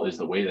business model is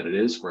the way that it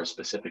is for a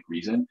specific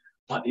reason.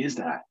 What is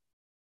that?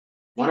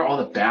 What are all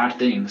the bad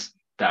things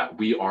that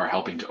we are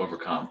helping to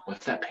overcome?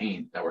 What's that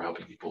pain that we're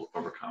helping people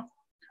overcome?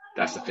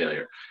 That's the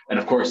failure. And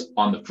of course,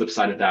 on the flip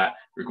side of that,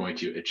 we're going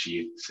to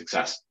achieve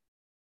success.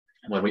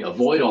 When we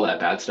avoid all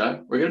that bad stuff,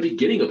 we're going to be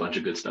getting a bunch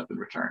of good stuff in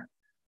return.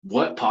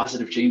 What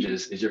positive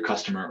changes is your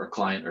customer or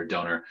client or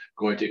donor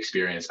going to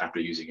experience after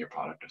using your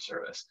product or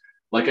service?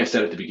 Like I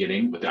said at the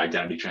beginning with the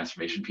identity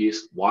transformation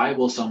piece, why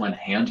will someone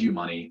hand you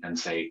money and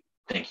say,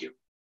 thank you?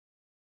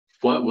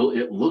 What will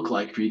it look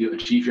like for you to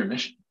achieve your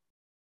mission?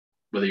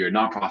 Whether you're a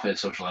nonprofit,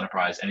 social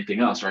enterprise, anything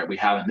else, right? We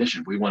have a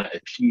mission. We want to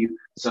achieve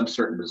some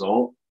certain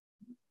result.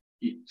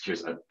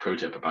 Here's a pro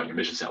tip about your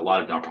mission statement. A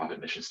lot of nonprofit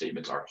mission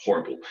statements are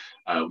horrible.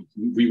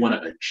 We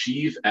want to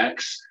achieve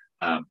X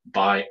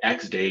by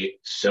X date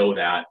so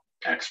that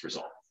X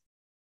result.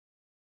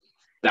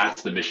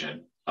 That's the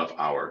mission of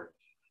our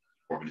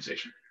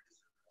organization.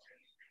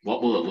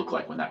 What will it look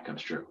like when that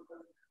comes true?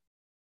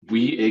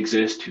 We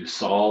exist to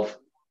solve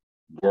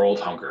world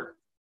hunger.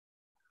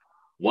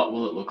 What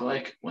will it look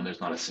like when there's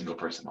not a single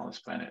person on this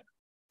planet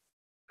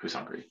who's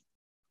hungry?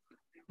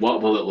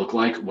 What will it look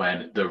like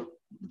when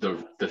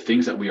the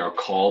things that we are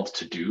called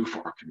to do for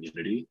our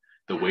community,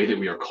 the way that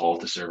we are called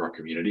to serve our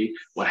community,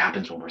 what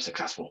happens when we're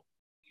successful?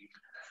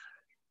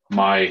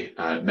 My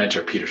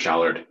mentor, Peter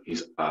Shallard,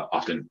 he's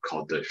often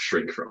called the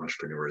shrink for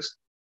entrepreneurs.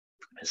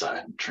 He's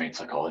a trained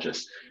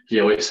psychologist.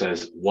 He always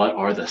says, what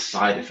are the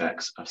side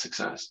effects of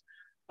success?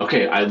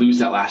 Okay, I lose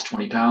that last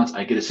 20 pounds,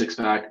 I get a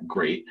six-pack,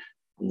 great.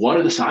 What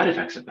are the side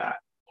effects of that?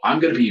 I'm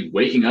going to be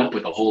waking up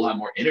with a whole lot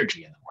more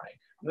energy in the morning.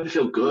 I'm going to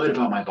feel good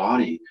about my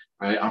body,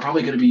 right? I'm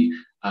probably going to be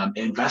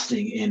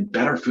investing in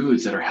better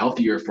foods that are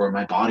healthier for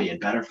my body and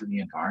better for the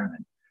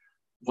environment.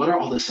 What are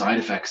all the side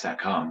effects that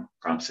come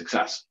from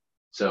success?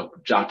 So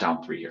jot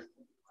down 3 here.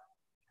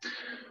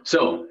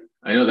 So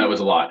I know that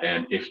was a lot.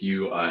 And if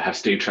you have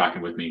stayed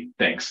tracking with me,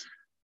 thanks.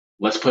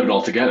 Let's put it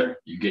all together.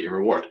 You get your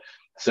reward.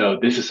 So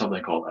this is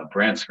something called a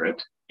brand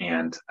script.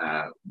 And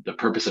the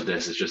purpose of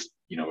this is just,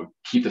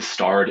 keep this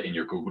starred in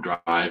your Google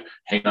Drive,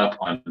 hang up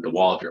on the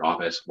wall of your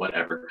office,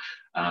 whatever.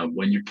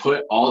 When you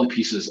put all the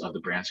pieces of the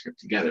brand script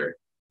together,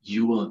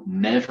 you will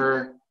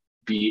never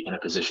be in a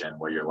position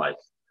where you're like,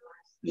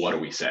 what do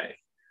we say?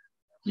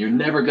 You're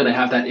never going to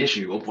have that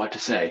issue of what to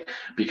say,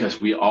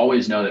 because we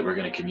always know that we're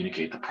going to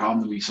communicate the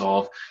problem that we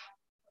solve,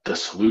 the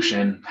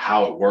solution,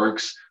 how it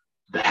works,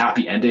 the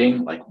happy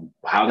ending, like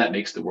how that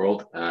makes the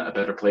world a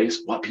better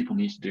place, what people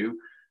need to do.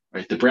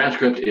 Right? The brand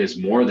script is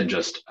more than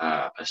just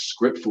a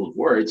script full of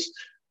words.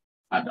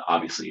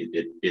 Obviously,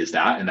 it is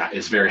that, and that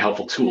is a very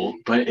helpful tool,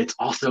 but it's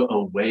also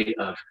a way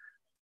of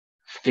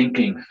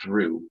thinking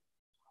through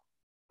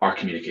our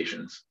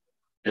communications.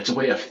 It's a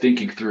way of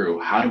thinking through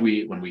how do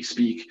we, when we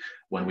speak,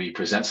 when we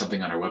present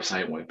something on our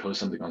website, when we post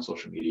something on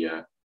social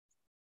media,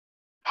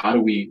 how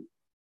do we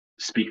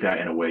speak that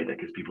in a way that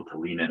gets people to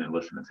lean in and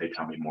listen and say,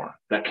 tell me more,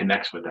 that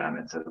connects with them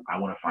and says, I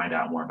want to find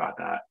out more about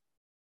that.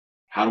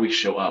 How do we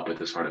show up with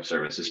this part of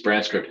service? This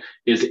brand script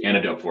is the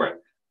antidote for it.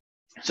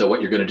 So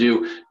what you're going to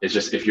do is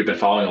just, if you've been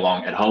following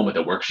along at home with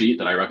the worksheet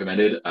that I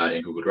recommended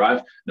in Google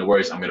Drive, no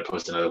worries, I'm going to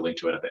post another link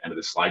to it at the end of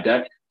the slide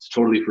deck. It's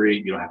totally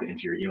free. You don't have to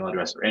enter your email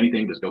address or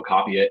anything. Just go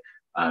copy it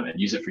and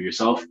use it for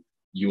yourself.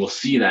 You will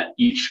see that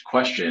each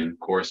question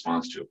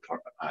corresponds to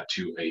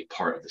a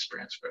part of this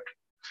brand script.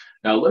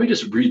 Now, let me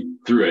just read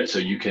through it so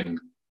you can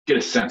get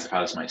a sense of how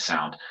this might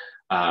sound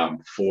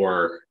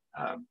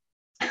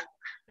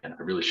and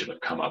I really should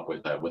have come up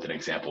with an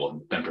example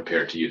and been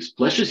prepared to use.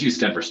 Let's just use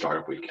Denver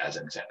Startup Week as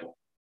an example.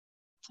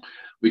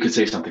 We could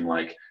say something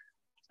like,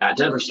 at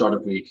Denver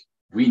Startup Week,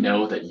 we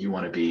know that you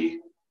want to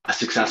be a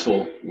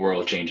successful,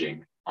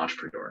 world-changing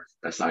entrepreneur.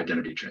 That's the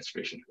identity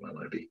transformation you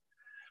want to be.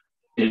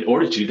 In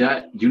order to do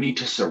that, you need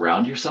to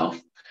surround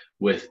yourself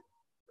with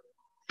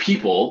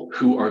people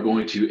who are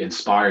going to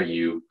inspire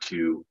you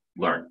to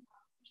learn.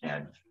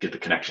 and get the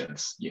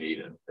connections you need,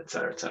 and et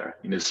cetera, et cetera.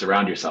 You need to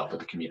surround yourself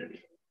with a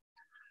community.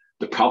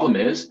 The problem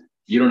is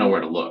you don't know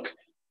where to look.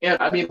 And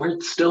I mean, we're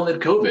still in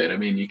COVID. I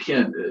mean,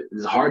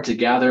 it's hard to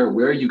gather.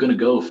 Where are you going to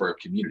go for a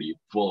community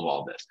full of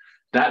all this?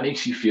 That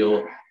makes you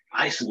feel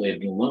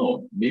isolated and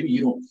alone. Maybe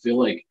you don't feel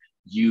like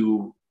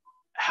you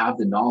have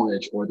the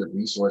knowledge or the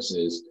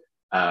resources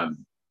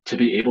to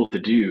be able to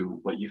do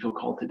what you feel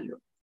called to do.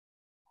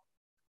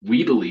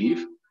 We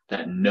believe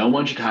that no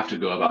one should have to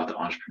go about the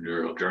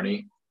entrepreneurial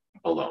journey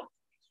alone.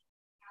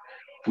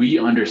 We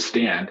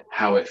understand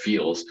how it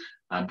feels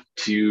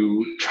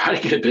to try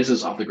to get a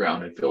business off the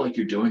ground and feel like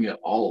you're doing it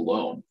all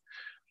alone.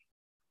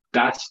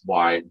 That's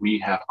why we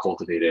have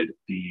cultivated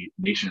the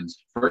nation's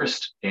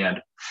first and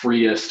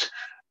freest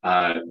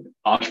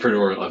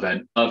entrepreneurial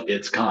event of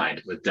its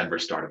kind with Denver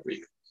Startup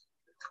Week.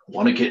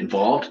 Want to get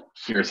involved?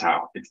 Here's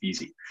how. It's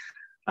easy.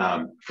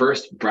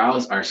 First,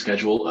 browse our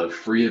schedule of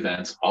free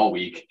events all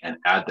week and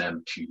add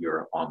them to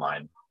your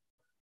online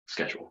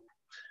schedule.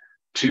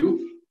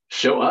 2,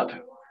 show up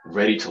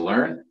ready to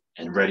learn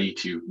and ready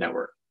to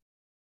network.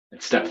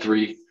 And step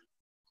 3,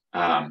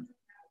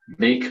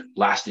 make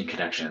lasting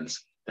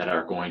connections that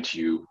are going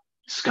to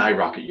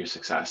skyrocket your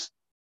success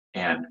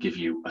and give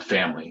you a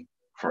family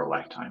for a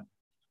lifetime.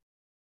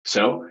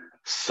 So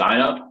sign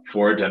up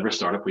for Denver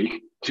Startup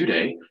Week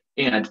today.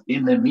 And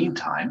in the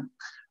meantime,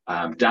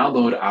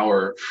 download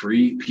our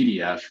free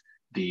PDF,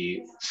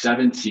 The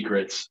 7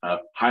 Secrets of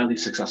Highly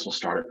Successful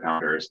Startup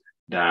Founders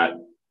That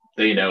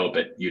They Know,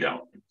 but You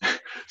Don't.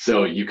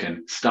 So you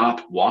can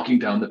stop walking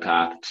down the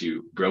path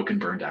to broke and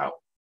burned out.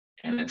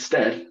 And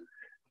instead,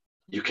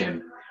 you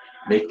can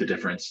make the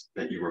difference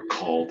that you were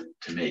called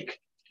to make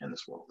in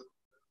this world.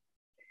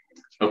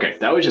 Okay,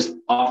 that was just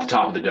off the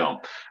top of the dome.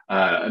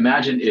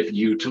 Imagine if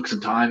you took some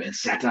time and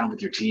sat down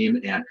with your team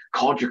and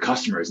called your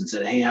customers and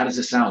said, hey, how does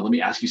this sound? Let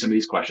me ask you some of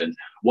these questions.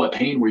 What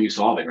pain were you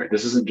solving, right?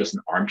 This isn't just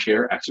an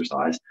armchair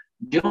exercise.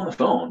 Get on the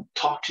phone,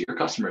 talk to your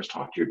customers,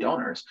 talk to your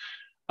donors.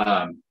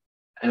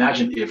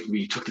 Imagine if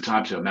we took the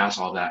time to amass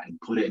all that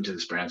and put it into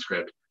this brand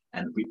script,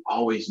 and we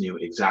always knew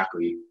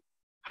exactly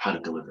how to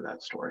deliver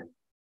that story.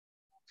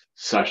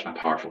 Such a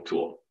powerful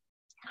tool.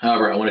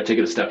 However, I want to take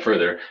it a step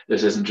further.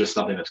 This isn't just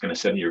something that's going to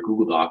send you your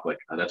Google Doc, like,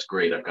 oh, that's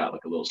great, I've got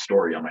like a little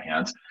story on my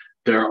hands.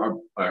 There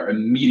are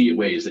immediate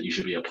ways that you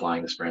should be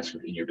applying this brand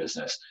script in your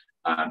business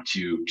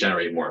to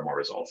generate more and more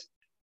results.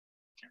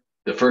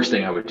 The first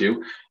thing I would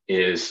do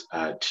is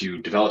to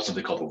develop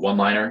something called a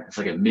one-liner. It's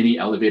like a mini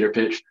elevator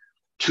pitch,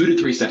 2 to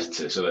 3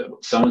 sentences, so that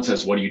someone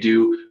says, what do you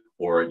do?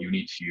 Or you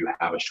need to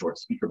have a short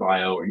speaker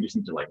bio, or you just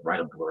need to like write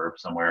a blurb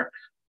somewhere.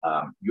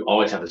 You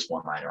always have this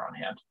one-liner on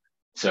hand.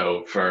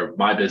 So for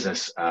my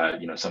business,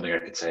 something I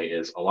could say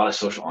is a lot of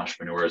social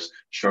entrepreneurs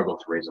struggle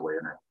to raise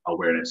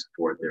awareness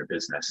for their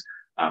business.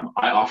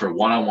 I offer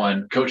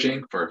one-on-one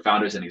coaching for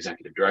founders and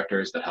executive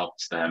directors that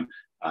helps them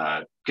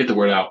get the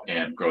word out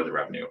and grow the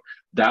revenue.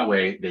 That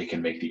way they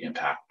can make the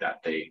impact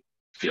that they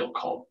feel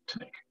called to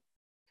make.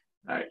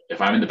 All right. If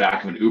I'm in the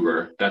back of an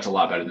Uber, that's a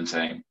lot better than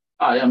saying,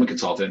 hi, I'm a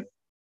consultant.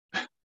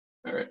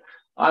 All right.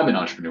 I'm an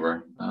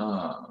entrepreneur.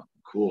 Oh,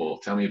 cool.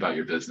 Tell me about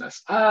your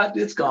business.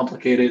 It's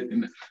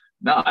complicated.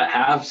 No, I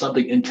have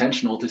something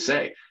intentional to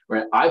say,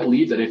 right? I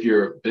believe that if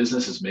your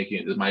business is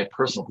making, this is my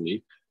personal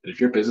belief, that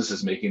if your business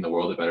is making the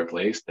world a better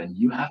place, then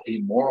you have a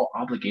moral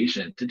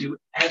obligation to do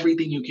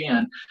everything you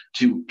can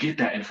to get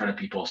that in front of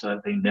people so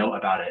that they know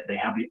about it. They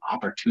have the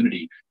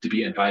opportunity to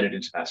be invited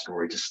into that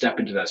story, to step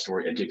into that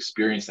story and to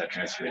experience that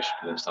transformation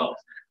for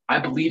themselves. I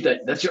believe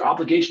that that's your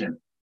obligation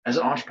as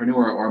an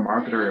entrepreneur or a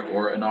marketer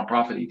or a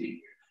nonprofit ED.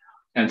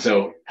 And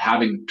so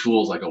having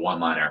tools like a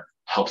one-liner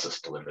helps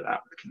us deliver that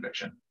with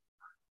conviction.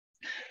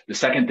 The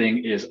second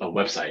thing is a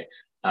website.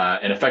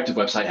 An effective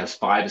website has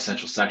 5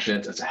 essential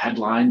sections. It's a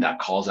headline that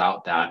calls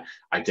out that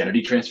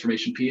identity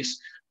transformation piece,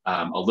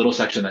 a little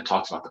section that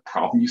talks about the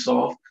problem you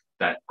solve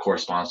that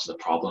corresponds to the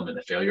problem and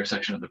the failure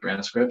section of the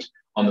brand script.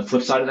 On the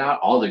flip side of that,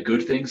 all the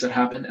good things that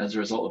happen as a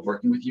result of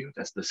working with you,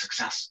 that's the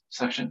success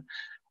section.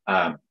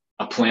 A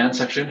plan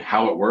section,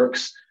 how it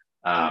works,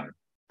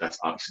 that's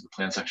obviously the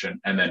plan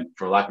section. And then,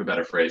 for lack of a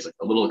better phrase, like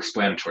a little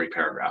explanatory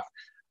paragraph.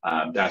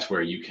 That's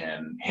where you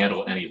can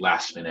handle any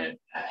last minute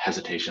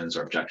hesitations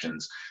or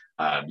objections.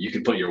 You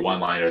can put your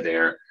one-liner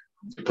there,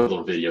 you can put a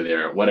little video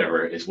there,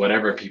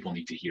 whatever people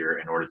need to hear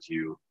in order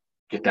to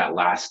get that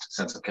last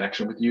sense of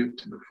connection with you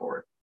to move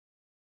forward.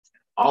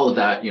 All of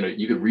that,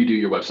 you could redo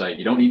your website.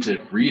 You don't need to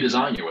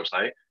redesign your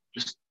website.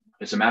 Just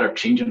it's a matter of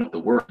changing up the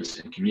words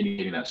and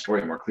communicating that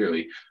story more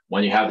clearly.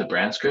 When you have the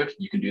brand script,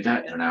 you can do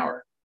that in an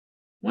hour.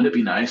 Wouldn't it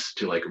be nice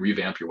to like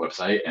revamp your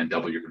website and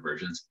double your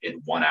conversions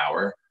in 1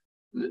 hour?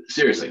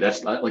 Seriously,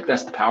 that's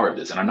the power of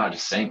this. And I'm not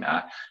just saying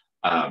that.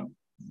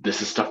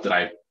 This is stuff that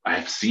I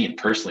have seen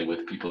personally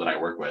with people that I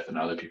work with and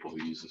other people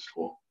who use this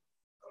tool.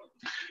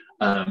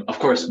 Of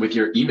course, with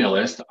your email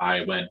list,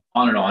 I went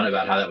on and on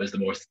about how that was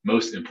the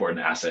most important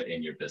asset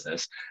in your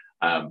business.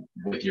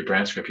 With your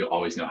brand script, you'll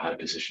always know how to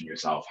position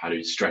yourself, how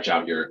to stretch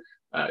out your,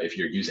 if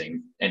you're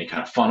using any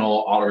kind of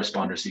funnel,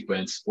 autoresponder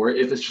sequence, or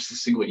if it's just a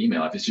single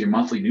email, if it's your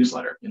monthly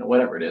newsletter,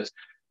 whatever it is,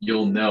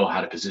 you'll know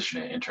how to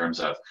position it in terms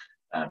of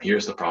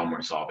here's the problem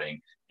we're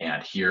solving,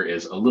 and here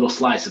is a little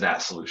slice of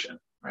that solution,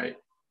 right?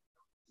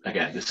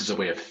 Again, this is a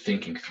way of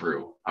thinking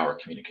through our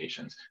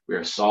communications. We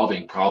are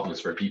solving problems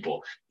for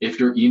people. If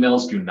your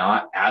emails do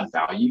not add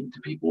value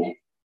to people,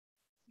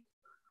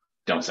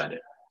 don't send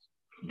it.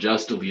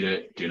 Just delete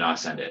it, do not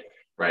send it,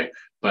 right?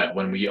 But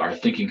when we are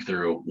thinking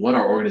through what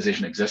our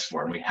organization exists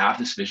for, and we have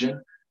this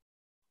vision,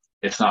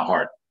 it's not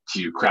hard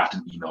to craft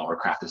an email or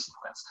craft a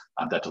sequence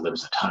that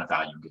delivers a ton of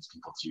value and gets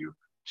people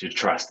to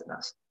trust in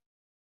us.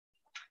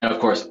 And of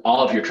course,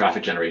 all of your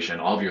traffic generation,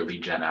 all of your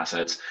lead gen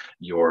assets,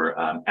 your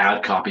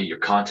ad copy, your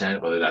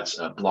content, whether that's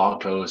a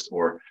blog post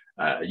or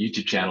a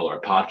YouTube channel or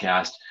a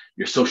podcast,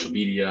 your social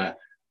media,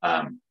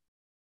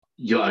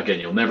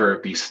 you'll never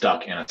be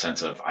stuck in a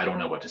sense of, I don't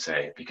know what to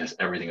say, because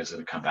everything is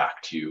going to come back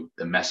to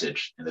the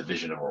message and the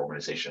vision of our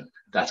organization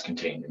that's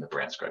contained in the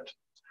brand script.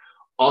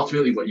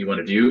 Ultimately, what you want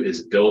to do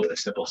is build a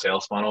simple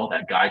sales funnel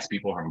that guides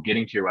people from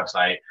getting to your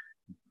website,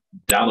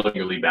 downloading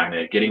your lead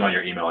magnet, getting on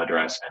your email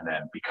address, and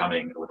then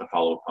becoming, with a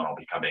follow-up funnel,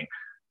 becoming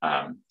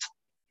a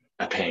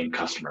paying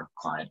customer,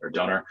 client, or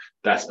donor.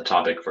 That's a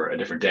topic for a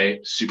different day.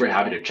 Super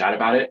happy to chat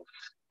about it.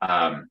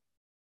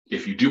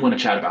 If you do want to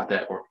chat about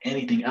that or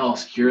anything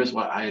else, here's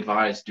what I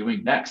advise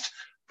doing next.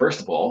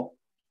 First of all,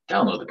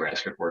 download the brand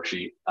script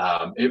worksheet.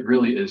 It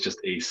really is just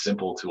a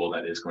simple tool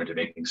that is going to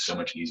make things so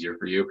much easier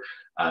for you.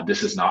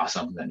 This is not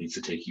something that needs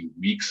to take you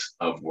weeks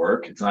of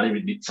work. It's not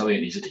even something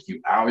that needs to take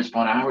you hours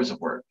upon hours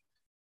of work,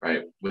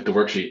 right? With the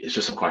worksheet, it's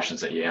just some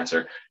questions that you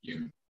answer. You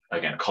can,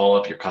 again, call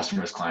up your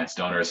customers, clients,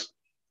 donors,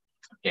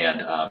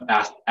 and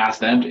ask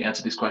them to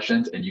answer these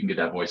questions, and you can get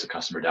that voice of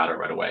customer data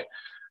right away.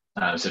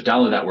 So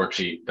download that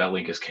worksheet. That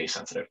link is case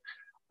sensitive.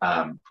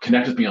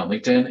 Connect with me on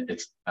LinkedIn.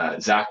 It's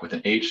Zach with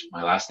an H.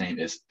 My last name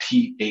is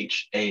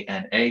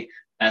THANASILANG.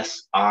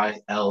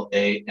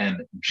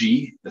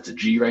 That's a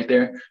G right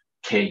there.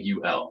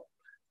 KUL.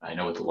 I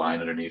know with the line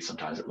underneath,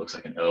 sometimes it looks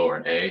like an O or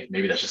an A.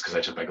 Maybe that's just because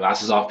I took my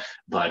glasses off,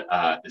 but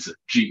it's a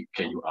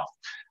GKUL.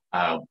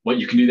 What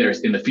you can do there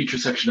is in the feature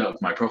section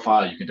of my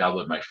profile, you can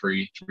download my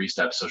free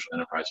 3-step social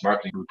enterprise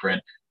marketing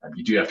blueprint.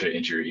 You do have to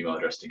enter your email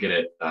address to get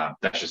it.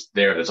 That's just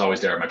there. That's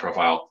always there on my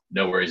profile.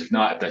 No worries. If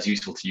not, if that's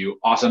useful to you,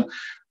 awesome.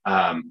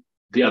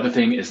 The other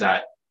thing is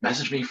that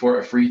message me for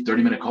a free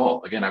 30-minute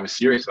call. Again, I was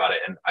serious about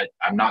it, and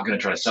I'm not going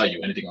to try to sell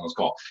you anything on this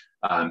call.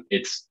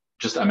 It's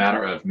just a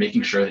matter of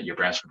making sure that your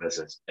brand script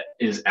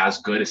is as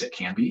good as it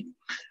can be,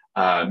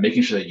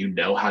 making sure that you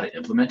know how to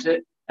implement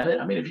it. And then,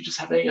 I mean, if you just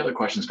have any other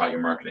questions about your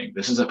marketing,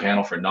 this is a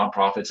panel for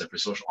nonprofits and for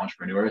social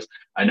entrepreneurs.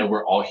 I know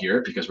we're all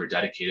here because we're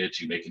dedicated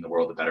to making the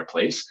world a better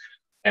place.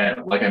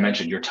 And like I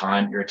mentioned, your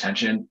time, your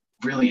attention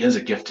really is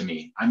a gift to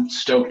me. I'm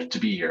stoked to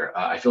be here.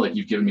 I feel like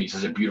you've given me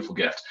such a beautiful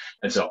gift.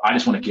 And so I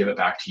just want to give it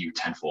back to you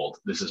tenfold.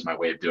 This is my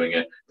way of doing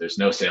it. There's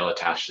no sale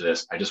attached to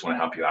this. I just want to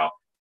help you out.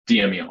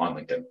 DM me on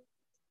LinkedIn.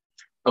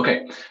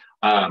 Okay,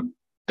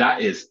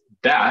 that is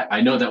that.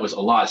 I know that was a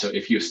lot. So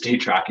if you stay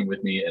tracking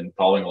with me and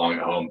following along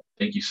at home,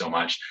 thank you so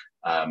much.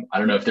 I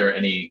don't know if there are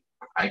any,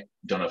 I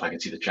don't know if I can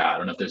see the chat. I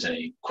don't know if there's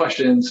any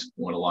questions.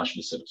 You want to launch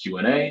just a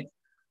Q&A.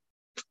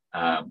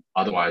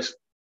 Otherwise,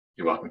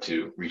 you're welcome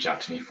to reach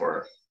out to me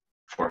for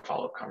a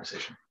follow-up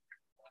conversation.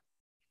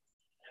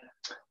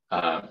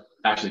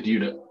 Actually,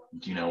 do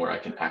you know where I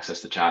can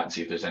access the chat and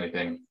see if there's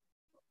anything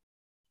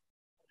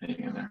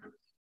in there?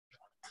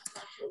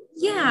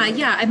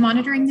 Yeah, I'm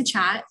monitoring the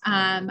chat.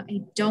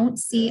 I don't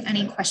see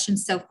any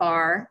questions so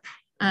far.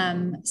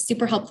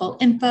 Super helpful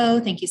info.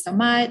 Thank you so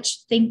much.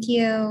 Thank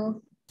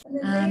you.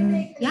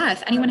 Yeah,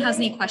 if anyone has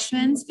any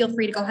questions, feel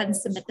free to go ahead and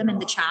submit them in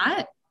the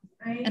chat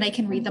and I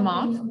can read them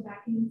off.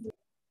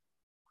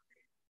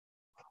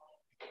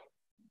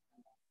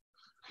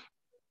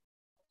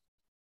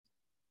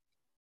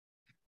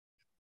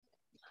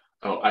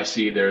 Oh, I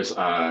see there's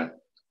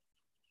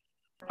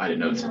I didn't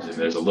know this.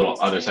 There's a little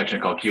other section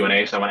called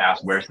Q&A. Someone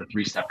asked, where's the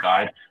 3-step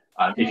guide?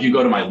 If you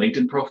go to my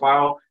LinkedIn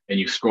profile and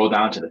you scroll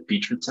down to the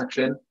featured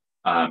section,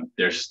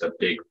 there's just a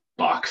big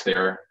box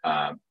there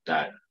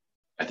that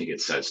I think it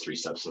says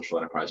 3-step social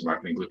enterprise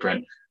marketing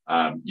blueprint.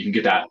 You can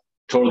get that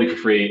totally for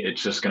free.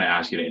 It's just going to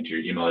ask you to enter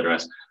your email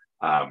address.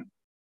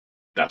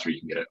 That's where you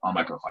can get it on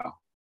my profile.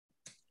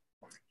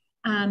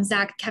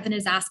 Zach, Kevin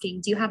is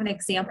asking, do you have an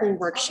example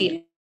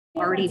worksheet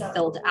already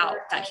filled out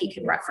that he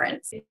can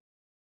reference?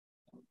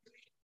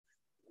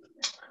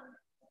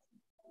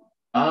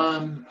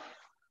 I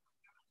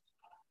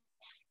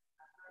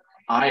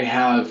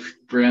have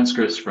brand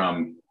scripts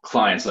from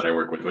clients that I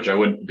work with, which I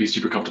wouldn't be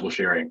super comfortable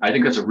sharing. I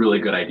think that's a really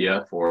good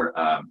idea for,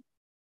 I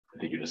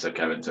think you just said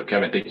Kevin. So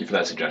Kevin, thank you for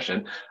that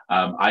suggestion.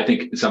 I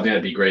think something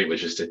that'd be great was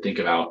just to think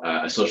about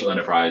a social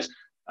enterprise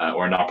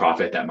or a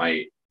nonprofit that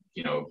might,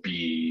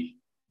 be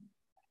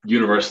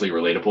universally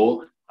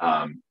relatable,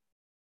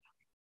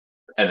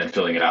 and then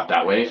filling it out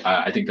that way.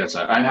 I think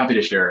I'm happy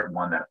to share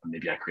one that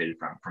maybe I created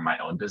from my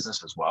own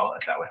business as well,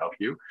 if that would help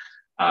you.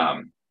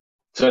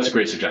 So that's a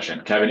great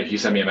suggestion. Kevin, if you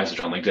send me a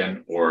message on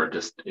LinkedIn or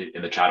just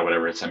in the chat or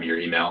whatever, send me your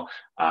email.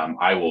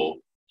 I will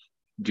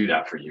do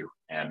that for you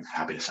and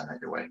happy to send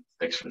that your way.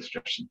 Thanks for the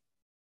suggestion.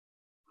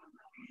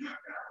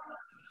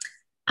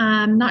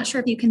 I'm not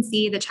sure if you can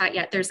see the chat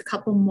yet. There's a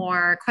couple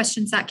more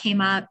questions that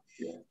came up.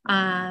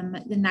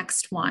 The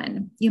next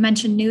one, you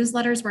mentioned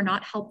newsletters were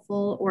not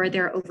helpful or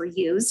they're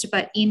overused,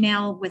 but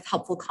email with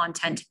helpful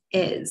content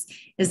is.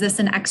 Is this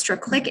an extra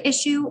click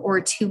issue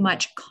or too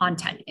much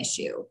content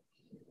issue?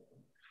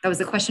 That was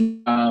a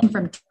question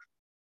from.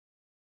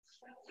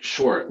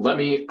 Sure. Let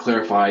me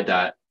clarify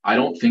that I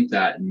don't think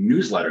that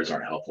newsletters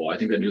aren't helpful. I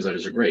think that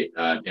newsletters are great.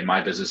 In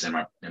my business and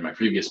in my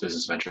previous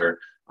business venture,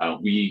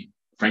 we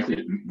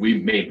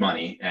made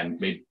money and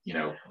made,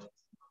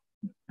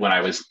 when I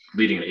was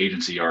leading an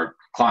agency, our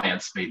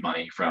clients made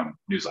money from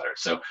newsletters.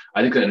 So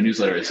I think that a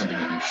newsletter is something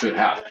that you should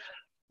have.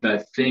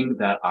 The thing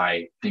that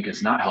I think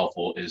is not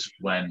helpful is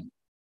when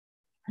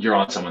you're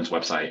on someone's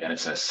website and it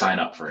says sign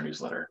up for a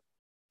newsletter.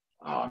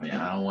 Oh man,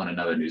 I don't want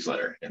another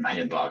newsletter in my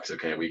inbox.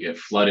 Okay, we get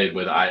flooded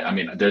with,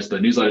 there's the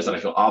newsletters that I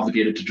feel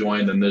obligated to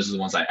join, then those are the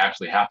ones I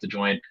actually have to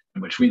join.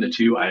 And between the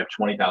two, I have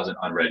 20,000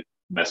 unread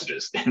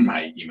messages in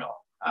my email.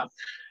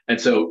 And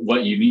so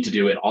what you need to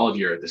do in all of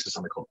this is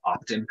something called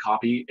opt-in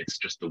copy. It's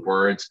just the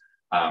words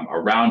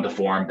around the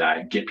form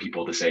that get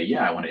people to say,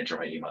 yeah, I want to enter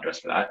my email address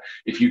for that.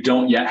 If you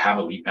don't yet have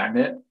a lead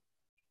magnet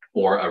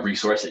or a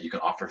resource that you can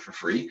offer for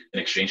free in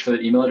exchange for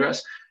that email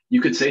address,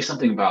 you could say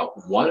something about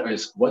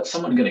what's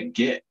someone going to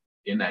get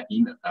in that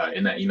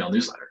email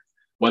newsletter,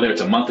 whether it's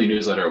a monthly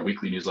newsletter, a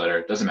weekly newsletter,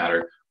 it doesn't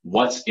matter.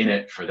 What's in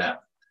it for them?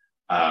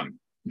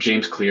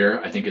 James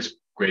Clear, I think, is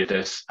great at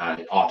this.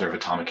 Author of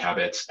Atomic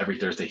Habits. Every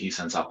Thursday he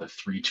sends out the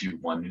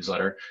 3-2-1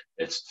 newsletter.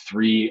 It's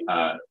three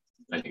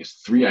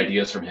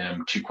ideas from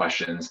him, 2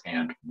 questions,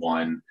 and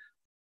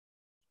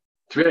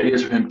 3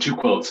 ideas from him, 2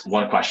 quotes,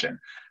 1 question.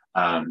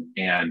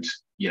 And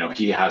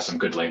he has some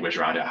good language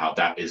around it. How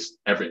that is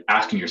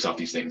asking yourself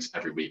these things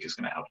every week is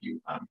going to help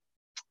you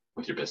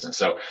with your business.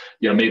 So,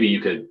 maybe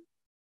you could,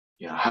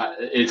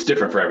 it's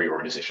different for every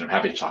organization. I'm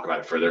happy to talk about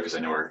it further because I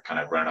know we're kind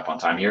of running up on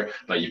time here,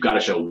 but you've got to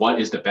show what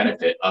is the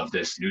benefit of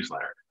this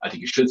newsletter. I think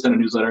you should send a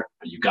newsletter,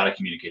 but you've got to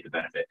communicate the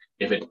benefit.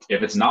 If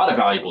it's not a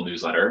valuable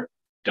newsletter,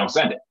 don't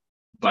send it,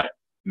 but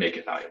make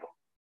it valuable.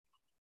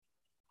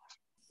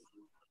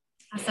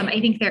 Awesome. I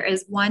think there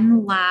is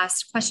one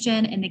last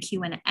question in the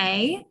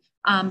Q&A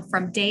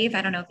from Dave.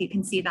 I don't know if you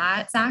can see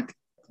that, Zach.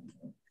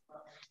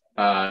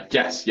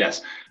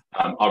 Yes.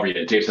 I'll read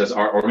it. Dave says,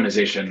 our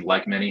organization,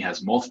 like many,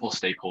 has multiple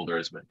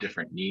stakeholders with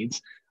different needs,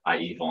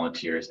 i.e.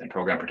 volunteers and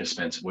program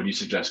participants. Would you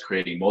suggest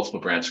creating multiple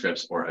brand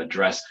scripts or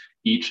address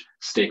each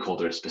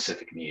stakeholder's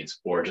specific needs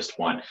or just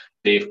one?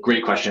 Dave,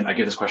 great question. I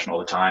get this question all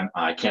the time.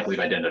 I can't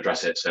believe I didn't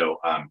address it. So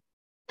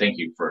thank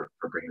you for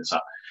bringing this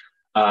up.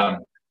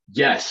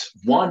 Yes,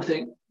 one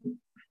thing,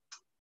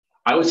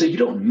 I would say you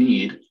don't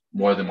need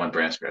more than one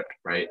brand script,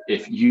 right?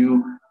 If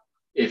your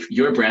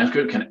brand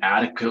script can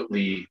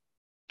adequately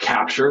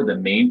capture the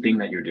main thing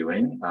that you're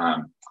doing,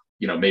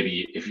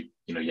 maybe if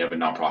you have a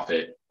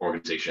nonprofit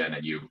organization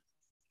and you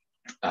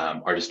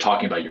are just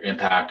talking about your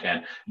impact,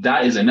 and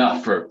that is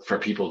enough for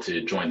people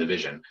to join the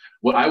vision.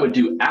 What I would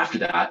do after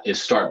that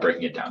is start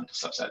breaking it down into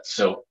subsets.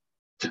 So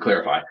to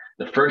clarify,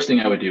 the first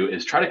thing I would do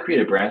is try to create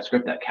a brand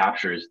script that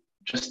captures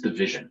just the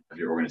vision of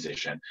your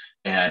organization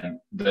and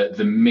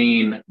the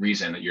main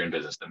reason that you're in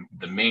business,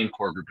 the main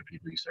core group of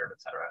people you serve,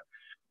 et cetera.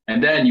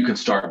 And then you can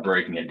start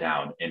breaking it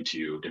down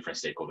into different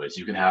stakeholders.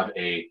 You can have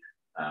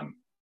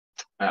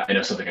I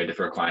know something I did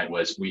for a client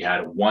was we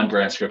had one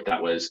brand script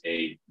that was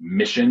a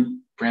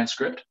mission brand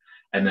script,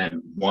 and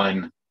then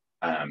one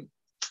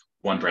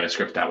brand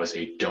script that was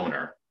a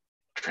donor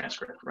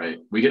transcript, right?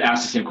 We get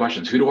asked the same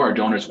questions. Who do our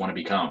donors want to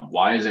become?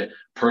 Why is it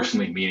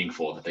personally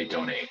meaningful that they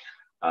donate?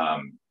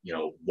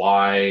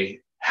 Why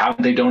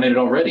haven't they donated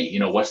already?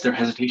 What's their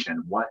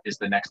hesitation? What is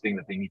the next thing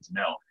that they need to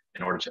know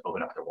in order to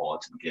open up their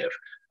wallets and give?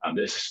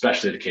 This is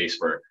especially the case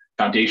for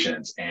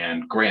foundations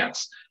and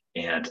grants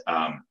and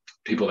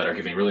people that are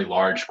giving really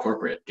large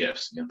corporate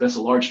gifts. That's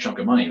a large chunk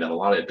of money that a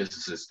lot of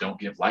businesses don't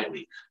give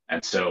lightly.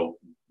 And so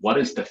what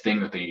is the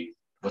thing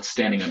what's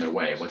standing in their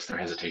way? What's their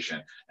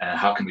hesitation? And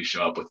how can we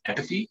show up with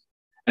empathy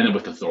and then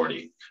with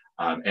authority?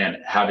 And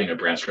having a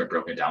brand script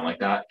broken down like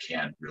that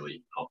can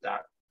really help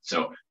that.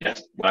 So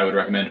yes, what I would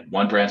recommend,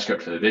 one brand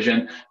script for the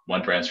vision,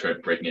 one brand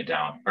script breaking it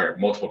down, or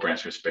multiple brand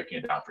scripts breaking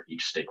it down for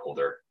each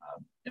stakeholder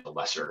in a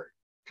lesser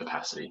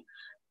capacity,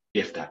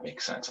 if that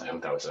makes sense. I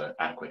hope that was an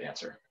adequate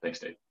answer. Thanks,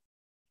 Dave.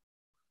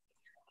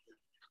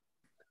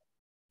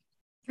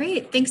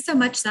 Great. Thanks so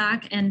much,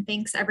 Zach. And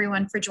thanks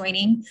everyone for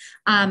joining.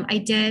 I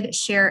did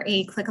share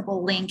a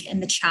clickable link in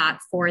the chat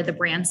for the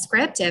brand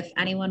script if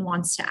anyone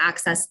wants to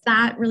access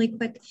that really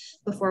quick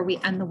before we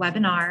end the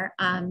webinar.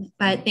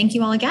 But thank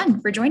you all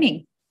again for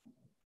joining.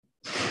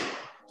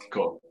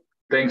 Cool.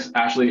 Thanks,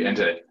 Ashley, and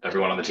to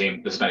everyone on the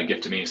team. This has been a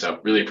gift to me, so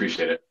really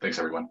appreciate it. Thanks,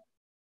 everyone.